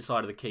opposite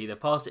side of the key. They've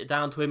passed it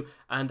down to him.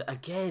 And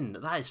again,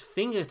 that is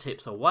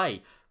fingertips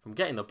away from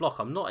getting the block.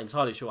 I'm not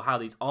entirely sure how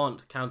these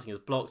aren't counting as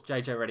blocks.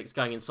 JJ Redick's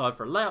going inside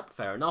for a layup.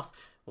 Fair enough.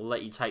 We'll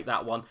let you take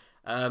that one.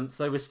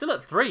 So we're still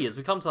at 3 as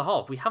we come to the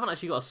half. We haven't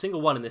actually got a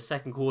single one in this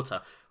second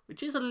quarter,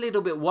 which is a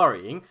little bit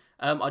worrying.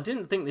 I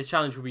didn't think this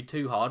challenge would be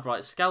too hard.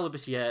 Right,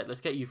 Scalabissiere,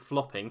 let's get you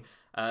flopping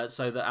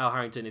so that Al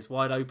Harrington is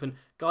wide open.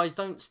 Guys,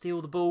 don't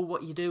steal the ball.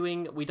 What are you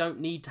doing? We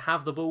don't need to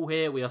have the ball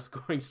here. We are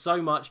scoring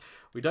so much.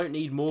 We don't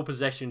need more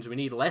possessions. We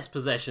need less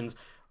possessions.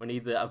 We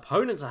need the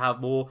opponent to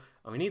have more,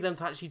 and we need them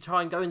to actually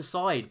try and go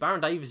inside. Baron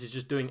Davis is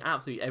just doing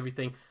absolutely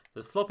everything.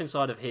 There's flop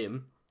inside of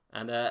him.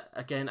 And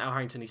again, Al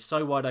Harrington, he's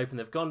so wide open.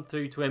 They've gone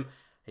through to him.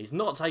 He's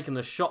not taken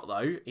the shot,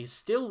 though. He's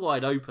still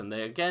wide open.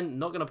 They're, again,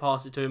 not going to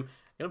pass it to him.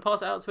 Going to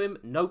pass it out to him?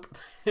 Nope.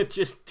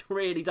 Just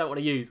really don't want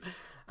to use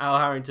Al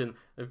Harrington.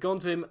 They've gone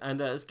to him, and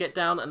let's get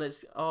down, and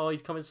let's... Oh,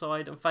 he's come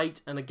inside, and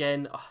Fate, and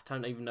again, I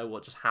don't even know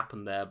what just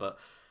happened there, but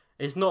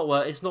it's not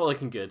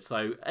looking good.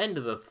 So, end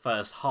of the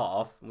first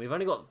half, and we've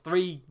only got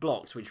 3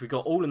 blocks, which we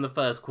got all in the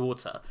first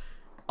quarter.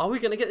 Are we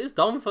going to get this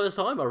done first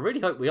time? I really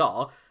hope we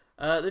are.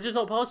 They're just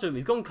not passing him.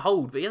 He's gone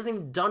cold, but he hasn't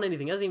even done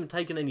anything. He hasn't even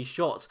taken any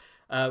shots.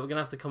 We're going to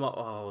have to come up...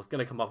 Oh, it's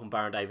going to come up on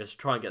Baron Davis to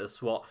try and get the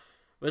swat.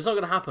 But it's not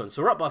going to happen.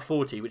 So we're up by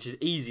 40, which is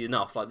easy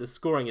enough. Like, the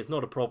scoring is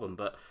not a problem,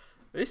 but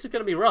this is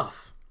going to be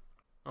rough.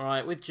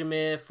 Alright, with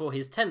Jameer for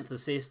his 10th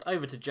assist,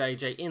 over to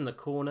JJ in the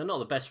corner. Not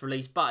the best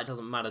release, but it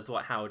doesn't matter.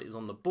 Dwight Howard is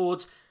on the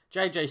board.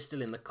 JJ's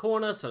still in the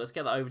corner, so let's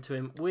get that over to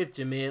him with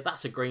Jameer.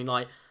 That's a green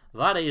light.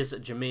 That is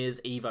Jameer's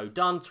Evo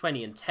done.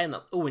 20 and 10,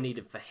 that's all we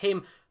needed for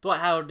him. Dwight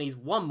Howard needs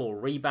 1 more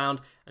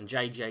rebound, and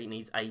JJ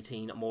needs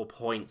 18 more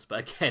points.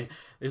 But again,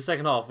 this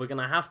second half, we're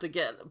going to have to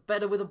get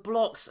better with the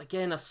blocks.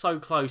 Again, that's so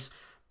close,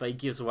 but he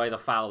gives away the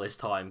foul this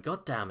time.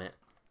 God damn it.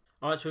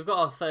 Alright, so we've got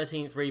our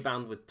 13th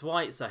rebound with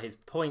Dwight, so his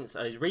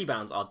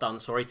rebounds are done,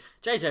 sorry.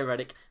 JJ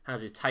Redick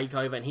has his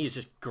takeover, and he is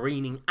just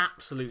greening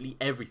absolutely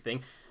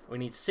everything. We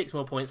need 6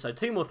 more points, so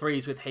 2 more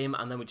threes with him,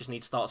 and then we just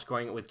need to start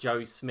scoring with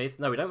Joe Smith.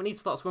 No, we don't need to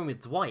start scoring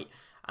with Dwight,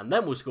 and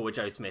then we'll score with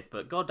Joe Smith.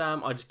 But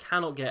goddamn, I just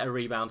cannot get a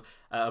rebound,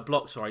 a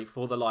block, sorry,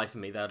 for the life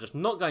of me. They're just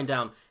not going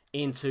down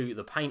into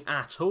the paint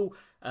at all,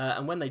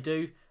 and when they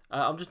do,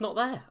 I'm just not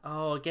there.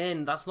 Oh,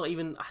 again, that's not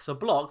even... That's a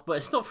block, but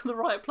it's not from the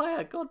right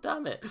player. God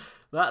damn it.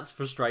 That's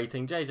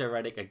frustrating. JJ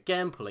Redick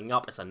again pulling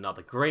up. It's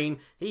another green.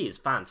 He is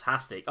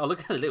fantastic. Oh, look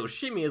at the little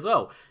shimmy as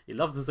well. You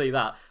love to see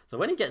that. So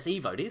when he gets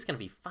evoed, he's going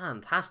to be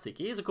fantastic.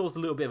 He is, of course, a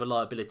little bit of a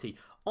liability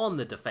on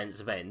the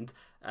defensive end.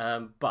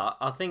 But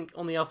I think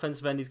on the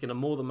offensive end, he's going to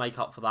more than make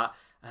up for that.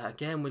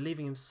 Again, we're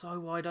leaving him so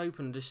wide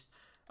open. Just...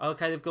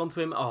 Okay, they've gone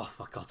to him. Oh,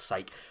 for God's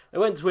sake. They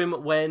went to him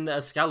when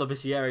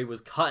Scalabissiere was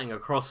cutting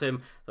across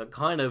him. That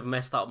kind of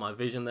messed up my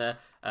vision there.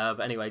 But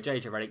anyway,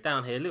 JJ Redick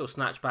down here. Little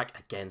snatchback.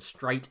 Again,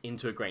 straight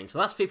into a green. So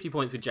that's 50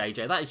 points with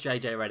JJ. That is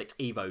JJ Redick's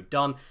Evo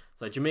done.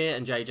 So Jameer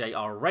and JJ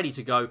are ready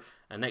to go.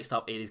 And next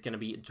up, it is going to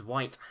be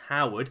Dwight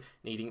Howard,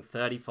 needing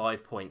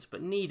 35 points.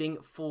 But needing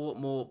 4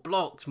 more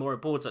blocks, more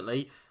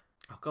importantly.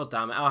 Oh, God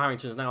damn it. Al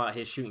Harrington's now out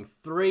here shooting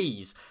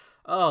threes.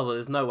 Oh, well,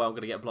 there's no way I'm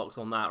going to get blocks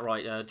on that.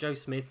 Right, Joe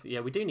Smith,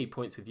 yeah, we do need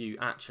points with you,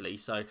 actually.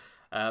 So,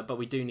 but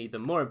we do need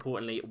them, more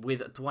importantly,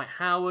 with Dwight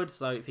Howard.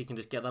 So if he can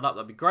just get that up,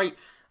 that'd be great.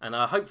 And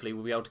hopefully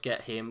we'll be able to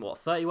get him, what,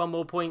 31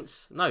 more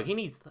points? No, he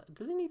needs...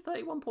 Does he need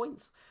 31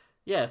 points?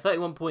 Yeah,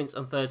 31 points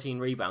and 13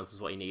 rebounds is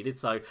what he needed.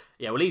 So,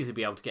 yeah, we'll easily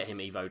be able to get him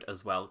evoed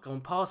as well. Go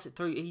on, pass it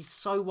through. He's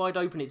so wide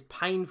open, it's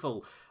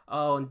painful.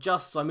 Oh, and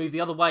just as I moved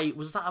the other way,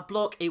 was that a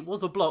block? It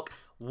was a block.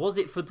 Was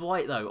it for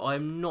Dwight, though? I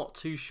am not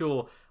too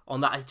sure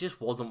on that. It just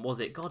wasn't, was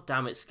it? God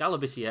damn it,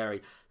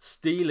 Scalabissiere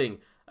stealing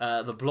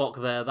the block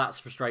there. That's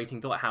frustrating.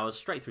 Dwight Howard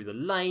straight through the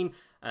lane.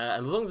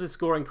 And as long as we're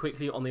scoring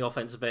quickly on the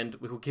offensive end,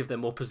 we will give them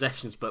more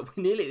possessions. But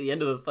we're nearly at the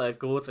end of the third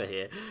quarter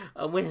here,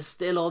 and we're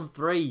still on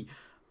 3.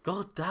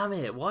 God damn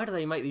it. Why do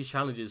they make these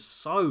challenges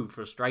so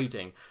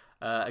frustrating?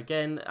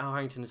 Again, Al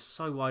Harrington is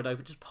so wide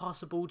open. Just pass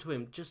the ball to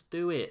him. Just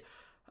do it.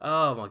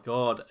 Oh, my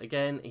God.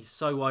 Again, he's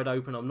so wide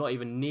open. I'm not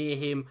even near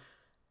him.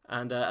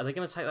 And are they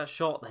going to take that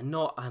shot? They're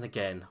not. And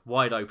again,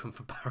 wide open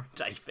for Baron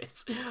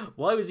Davis.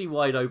 Why was he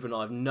wide open?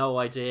 I have no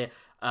idea.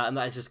 And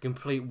that is just a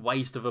complete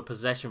waste of a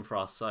possession for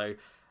us. So,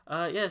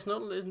 yeah, it's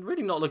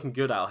really not looking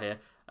good out here.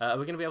 Are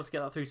we going to be able to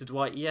get that through to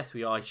Dwight? Yes,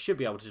 we are. I should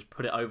be able to just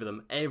put it over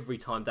them every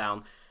time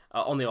down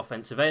on the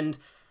offensive end.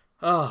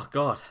 Oh,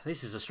 God.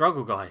 This is a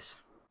struggle, guys.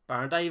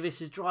 Baron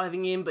Davis is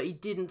driving in, but he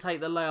didn't take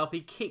the layup.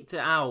 He kicked it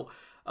out.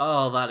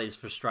 Oh, that is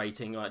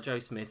frustrating. Right, Joe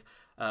Smith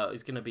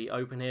is going to be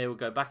open here. We'll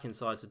go back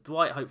inside to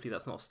Dwight. Hopefully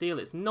that's not a steal.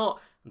 It's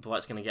not. And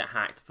Dwight's going to get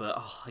hacked. But,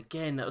 oh,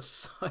 again, that was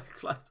so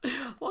close.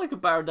 Why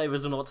could Baron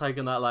Davis have not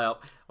taken that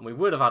layup? And we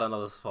would have had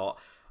another spot.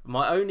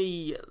 My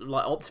only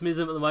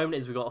optimism at the moment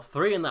is we've got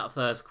 3 in that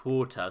first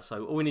quarter.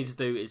 So all we need to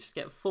do is just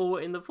get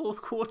 4 in the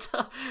fourth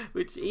quarter,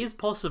 which is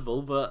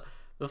possible. But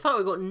the fact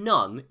we've got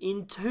none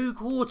in 2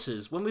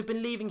 quarters when we've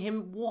been leaving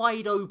him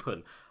wide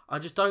open, I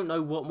just don't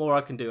know what more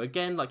I can do.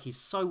 Again, he's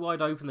so wide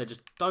open, they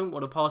just don't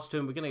want to pass to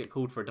him. We're going to get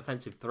called for a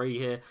defensive 3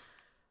 here.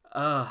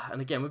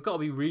 And again, we've got to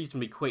be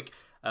reasonably quick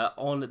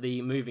on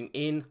the moving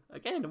in.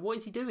 Again, what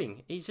is he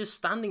doing? He's just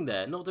standing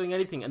there, not doing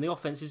anything, and the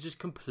offense is just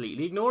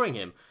completely ignoring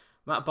him.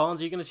 Matt Barnes,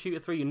 are you going to shoot a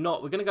 3? You're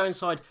not. We're going to go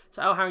inside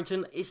to Al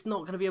Harrington. It's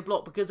not going to be a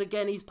block because,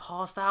 again, he's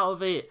passed out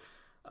of it.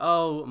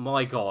 Oh,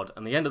 my God.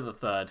 And the end of the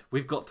third,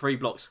 we've got 3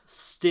 blocks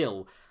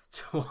still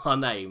to our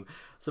name.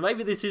 So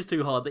maybe this is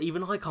too hard that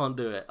even I can't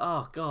do it.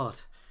 Oh, God.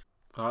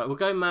 All right, we'll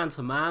go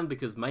man-to-man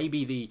because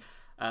maybe the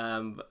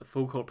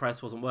full court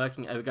press wasn't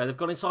working. There we go. They've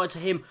gone inside to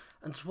him,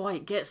 and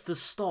Dwight gets the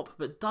stop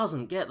but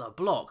doesn't get the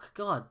block.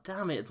 God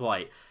damn it,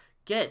 Dwight.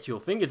 Get your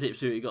fingertips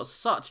to it. You've got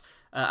such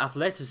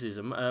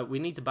athleticism. We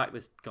need to back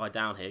this guy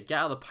down here. Get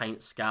out of the paint,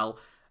 Scal.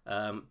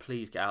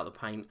 Please get out of the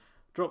paint.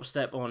 Drop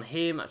step on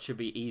him. That should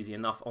be easy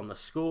enough on the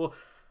score.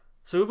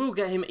 So we will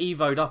get him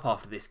evoed up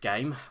after this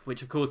game,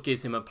 which of course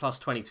gives him a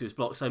 +20 to his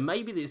block. So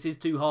maybe this is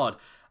too hard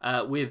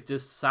with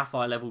just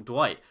Sapphire level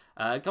Dwight.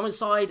 Come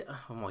inside.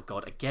 Oh my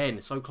God,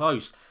 again, so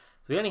close.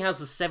 So he only has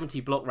a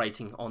 70 block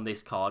rating on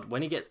this card.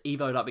 When he gets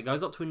evoed up, it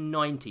goes up to a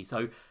 90.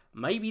 So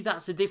maybe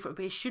that's the difference,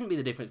 but it shouldn't be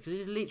the difference because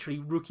it's literally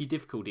rookie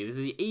difficulty. This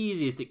is the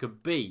easiest it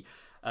could be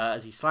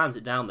as he slams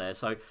it down there.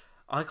 So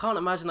I can't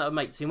imagine that would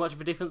make too much of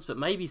a difference, but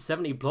maybe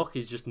 70 block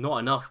is just not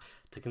enough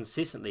to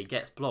consistently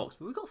get blocks.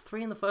 But we've got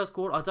 3 in the first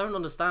quarter. I don't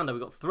understand how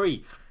we've got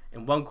 3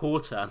 in 1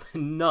 quarter and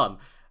then none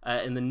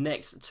in the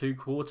next 2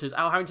 quarters.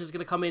 Al Harrington's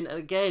going to come in, and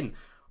again,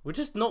 we're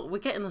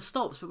getting the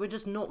stops, but we're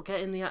just not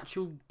getting the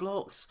actual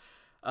blocks.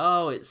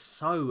 Oh, it's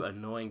so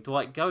annoying.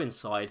 Dwight, go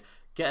inside,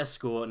 get a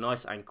score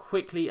nice and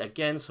quickly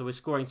again. So we're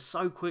scoring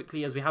so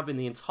quickly as we have been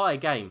the entire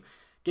game,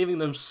 giving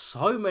them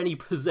so many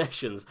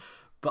possessions,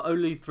 but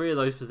only 3 of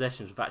those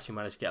possessions we've actually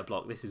managed to get a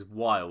block. This is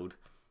wild.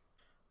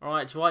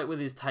 Alright, Dwight with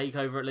his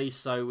takeover at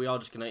least, so we are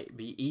just going to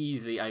be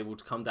easily able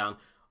to come down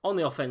on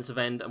the offensive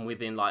end, and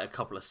within a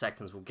couple of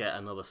seconds we'll get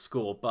another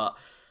score. But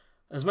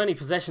as many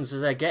possessions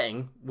as they're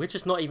getting, we're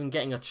just not even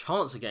getting a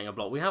chance of getting a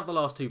block. We have the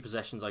last 2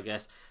 possessions, I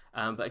guess.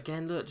 But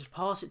again, look, just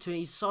pass it to him.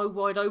 He's so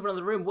wide open on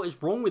the rim. What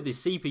is wrong with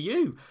this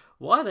CPU?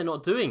 Why are they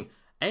not doing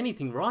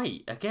anything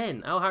right?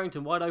 Again, Al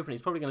Harrington wide open.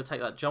 He's probably going to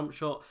take that jump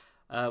shot.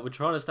 We're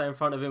trying to stay in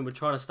front of him. We're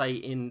trying to stay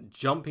in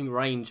jumping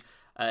range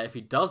if he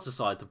does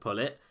decide to pull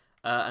it.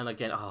 And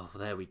again, oh,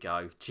 there we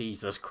go.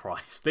 Jesus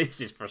Christ, this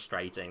is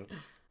frustrating.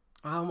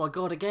 Oh my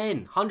God,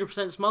 again,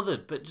 100%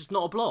 smothered, but just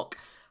not a block.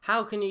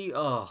 How can you,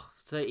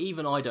 so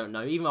even I don't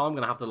know. Even I'm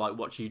going to have to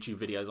watch YouTube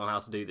videos on how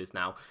to do this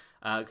now.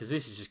 Because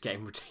this is just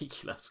getting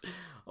ridiculous.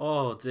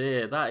 Oh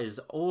dear, that is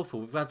awful.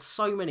 We've had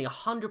so many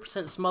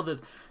 100%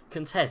 smothered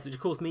contests, which of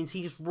course means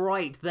he's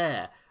right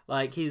there,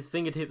 his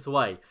fingertips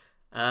away.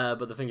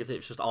 But the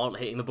fingertips just aren't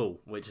hitting the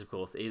ball, which of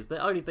course is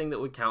the only thing that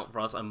would count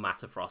for us and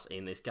matter for us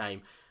in this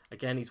game.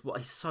 Again, he's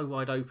so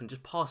wide open.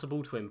 Just pass the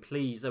ball to him,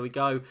 please. There we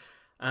go.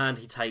 And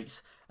he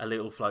takes a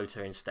little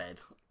floater instead.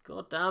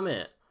 God damn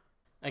it.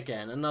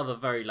 Again, another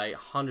very late,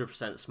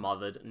 100%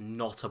 smothered,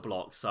 not a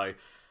block. So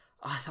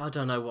I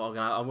don't know what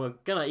I'm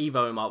gonna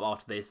evo him up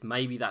after this.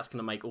 Maybe that's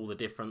gonna make all the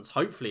difference.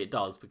 Hopefully it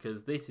does,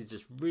 because this is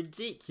just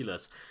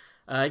ridiculous.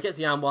 He gets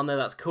the and one there.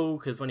 That's cool,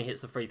 because when he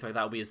hits the free throw,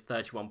 that'll be his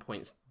 31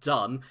 points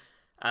done.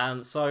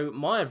 So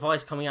my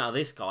advice coming out of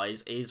this,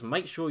 guys, is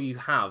make sure you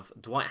have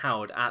Dwight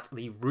Howard at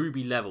the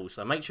Ruby level.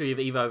 So make sure you've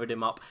evoed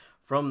him up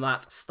from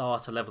that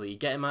starter level that you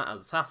get him at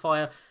as a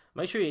Sapphire.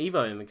 Make sure you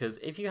evo him, because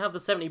if you have the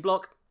 70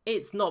 block,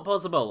 it's not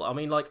possible. I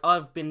mean,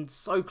 I've been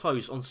so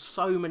close on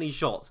so many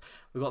shots.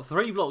 We've got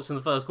 3 blocks in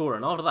the first quarter,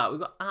 and after that,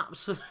 we've got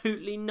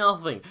absolutely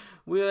nothing.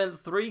 We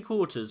went 3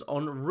 quarters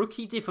on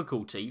rookie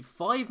difficulty,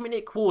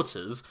 5-minute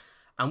quarters,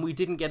 and we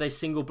didn't get a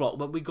single block,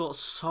 but we got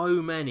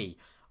so many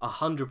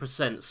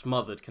 100%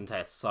 smothered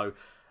contests. So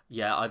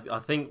yeah, I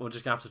think we're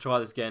just going to have to try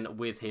this again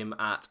with him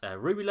at a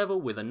Ruby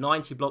level with a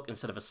 90 block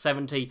instead of a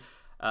 70.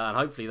 And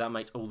hopefully that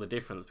makes all the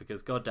difference,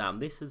 because goddamn,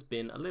 this has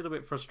been a little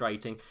bit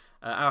frustrating.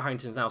 Our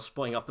Harrington's now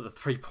spotting up at the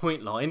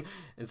 3-point line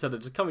instead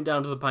of just coming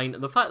down to the paint.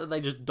 And the fact that they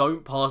just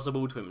don't pass the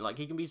ball to him, like,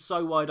 he can be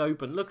so wide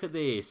open. Look at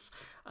this.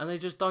 And they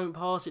just don't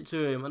pass it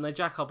to him. And they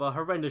jack up a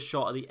horrendous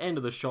shot at the end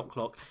of the shot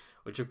clock,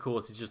 which of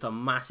course is just a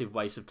massive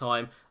waste of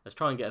time. Let's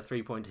try and get a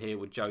 3-pointer here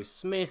with Joe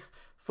Smith.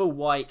 Full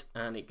white,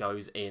 and it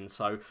goes in.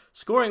 So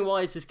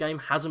scoring-wise, this game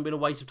hasn't been a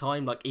waste of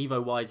time. Like,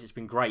 Evo-wise, it's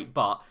been great,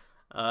 but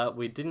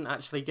we didn't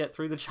actually get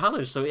through the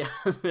challenge, so it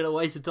has been a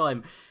waste of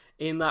time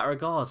in that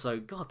regard. So,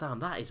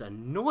 goddamn, that is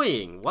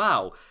annoying.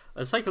 Wow.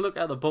 Let's take a look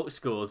at the box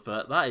scores,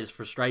 but that is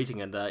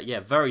frustrating and, yeah,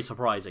 very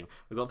surprising.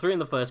 We got 3 in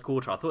the first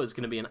quarter. I thought it was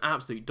going to be an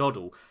absolute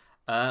doddle,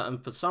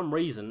 and for some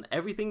reason,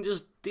 everything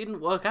just didn't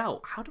work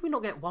out. How did we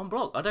not get 1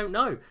 block? I don't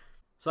know.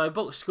 So,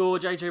 box score,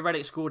 JJ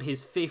Redick scored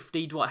his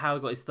 50, Dwight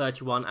Howard got his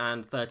 31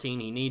 and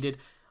 13 he needed.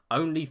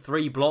 Only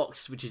 3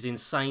 blocks, which is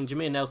insane.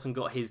 Jameer Nelson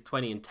got his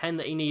 20 and 10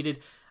 that he needed.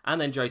 And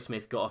then Joe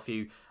Smith got a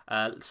few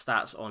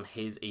stats on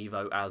his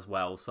Evo as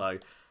well. So,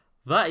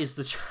 that is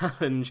the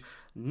challenge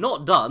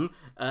not done.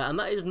 And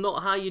that is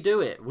not how you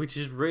do it, which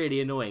is really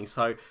annoying.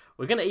 So,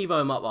 we're going to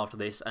Evo him up after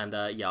this. And,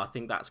 yeah, I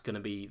think that's going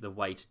to be the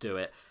way to do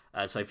it.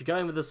 So, if you're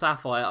going with the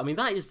Sapphire, I mean,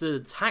 that is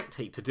the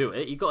tactic to do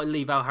it. You've got to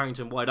leave Al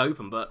Harrington wide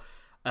open, but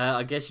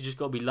I guess you just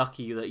got to be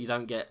lucky that you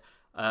don't get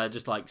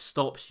just like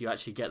stops, you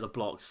actually get the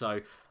block. So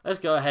let's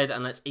go ahead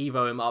and let's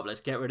Evo him up.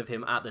 Let's get rid of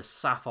him at the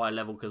Sapphire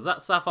level, because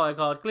that Sapphire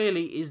card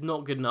clearly is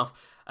not good enough.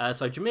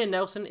 So Jameer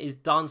Nelson is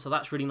done, so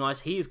that's really nice.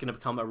 He is going to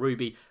become a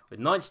Ruby with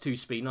 92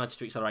 speed,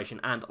 92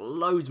 acceleration, and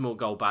loads more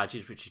gold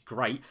badges, which is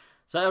great.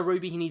 So a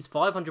Ruby, he needs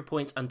 500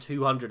 points and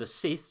 200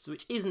 assists,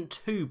 which isn't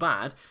too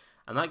bad.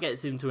 And that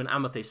gets him to an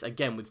Amethyst,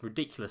 again, with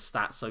ridiculous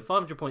stats. So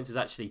 500 points is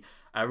actually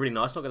really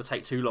nice. Not going to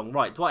take too long.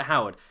 Right, Dwight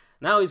Howard.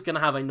 Now he's going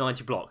to have a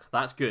 90 block.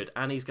 That's good.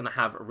 And he's going to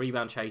have a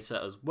rebound chaser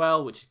as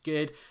well, which is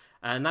good.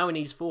 And now he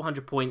needs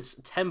 400 points,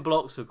 10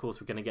 blocks. Of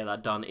course, we're going to get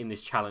that done in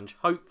this challenge,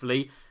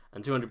 hopefully.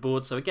 And 200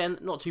 boards. So again,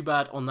 not too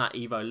bad on that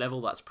Evo level.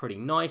 That's pretty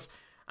nice.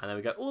 And then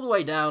we go all the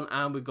way down,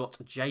 and we've got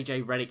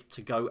JJ Redick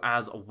to go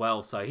as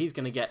well. So he's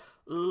going to get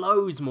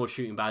loads more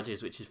shooting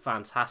badges, which is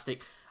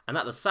fantastic. And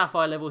at the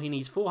Sapphire level, he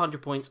needs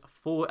 400 points,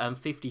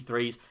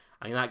 53s.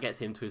 And that gets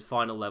him to his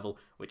final level,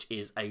 which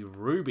is a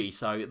Ruby.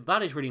 So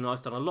that is really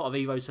nice. Done a lot of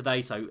Evos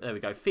today. So there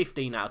we go.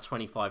 15 out of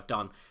 25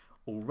 done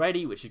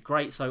already, which is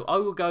great. So I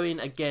will go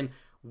in again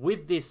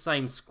with this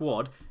same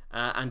squad.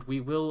 And we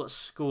will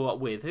score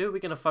with... Who are we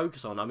going to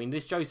focus on? I mean,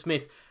 this Joe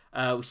Smith,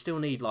 we still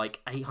need like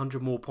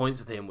 800 more points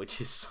with him, which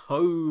is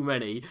so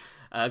many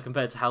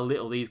compared to how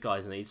little these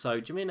guys need.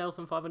 So Jameer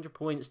Nelson, 500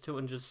 points,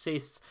 200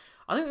 assists.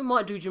 I think we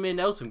might do Jameer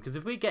Nelson, because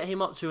if we get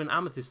him up to an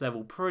Amethyst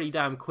level pretty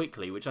damn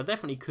quickly, which I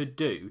definitely could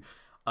do,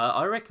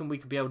 I reckon we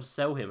could be able to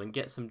sell him and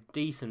get some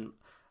decent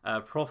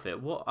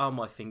profit. What are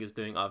my fingers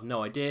doing? I have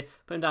no idea.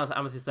 Put him down to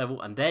Amethyst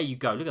level, and there you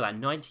go. Look at that,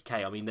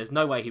 90k. I mean, there's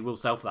no way he will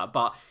sell for that,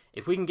 but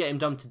if we can get him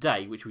done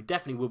today, which we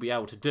definitely will be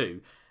able to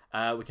do,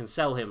 we can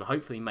sell him and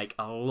hopefully make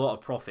a lot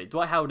of profit.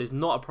 Dwight Howard is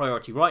not a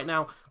priority right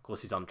now. Of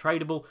course, he's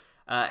untradeable.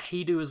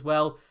 Hedo as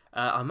well.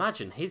 I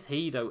imagine his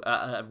Hedo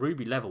at a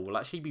Ruby level will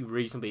actually be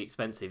reasonably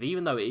expensive,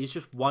 even though it is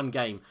just one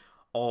game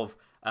of,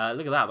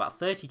 look at that, about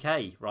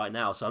 30k right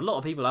now. So a lot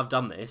of people have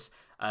done this,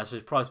 so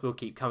his price will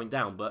keep coming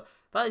down. But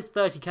that is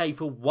 30k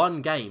for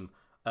one game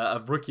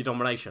of rookie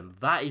domination.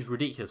 That is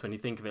ridiculous when you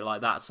think of it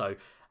like that. So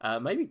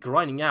maybe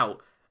grinding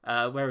out,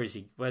 where's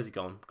he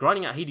gone?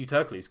 Grinding out Hedo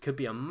Turkles could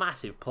be a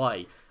massive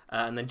play.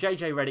 And then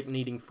JJ Redick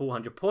needing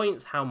 400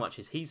 points. How much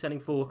is he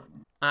selling for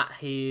at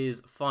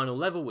his final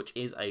level, which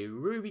is a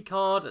Ruby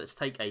card? Let's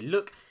take a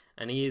look.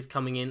 And he is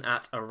coming in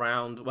at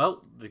around,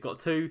 well, we've got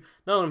 2.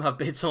 None of them have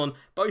bids on.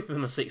 Both of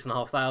them are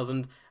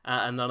 6,500.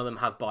 And none of them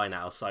have buy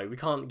now. So we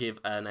can't give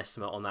an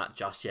estimate on that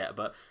just yet.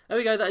 But there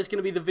we go. That is going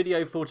to be the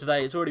video for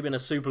today. It's already been a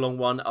super long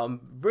one.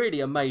 I'm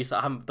really amazed that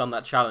I haven't done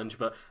that challenge.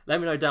 But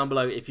let me know down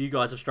below if you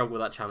guys have struggled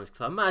with that challenge,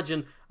 because I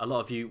imagine a lot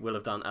of you will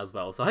have done as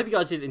well. So I hope you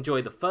guys did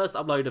enjoy the first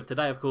upload of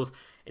today. Of course,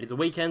 it is a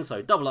weekend,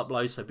 so double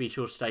upload. So be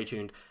sure to stay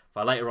tuned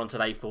for later on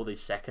today for the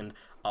second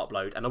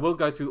upload. And I will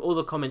go through all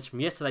the comments from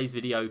yesterday's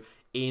video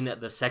in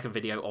the second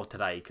video of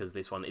today, because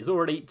this one is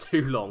already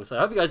too long. So I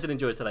hope you guys did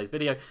enjoy today's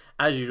video.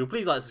 As usual,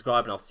 please like,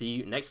 subscribe, and I'll see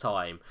you next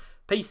time.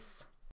 Peace.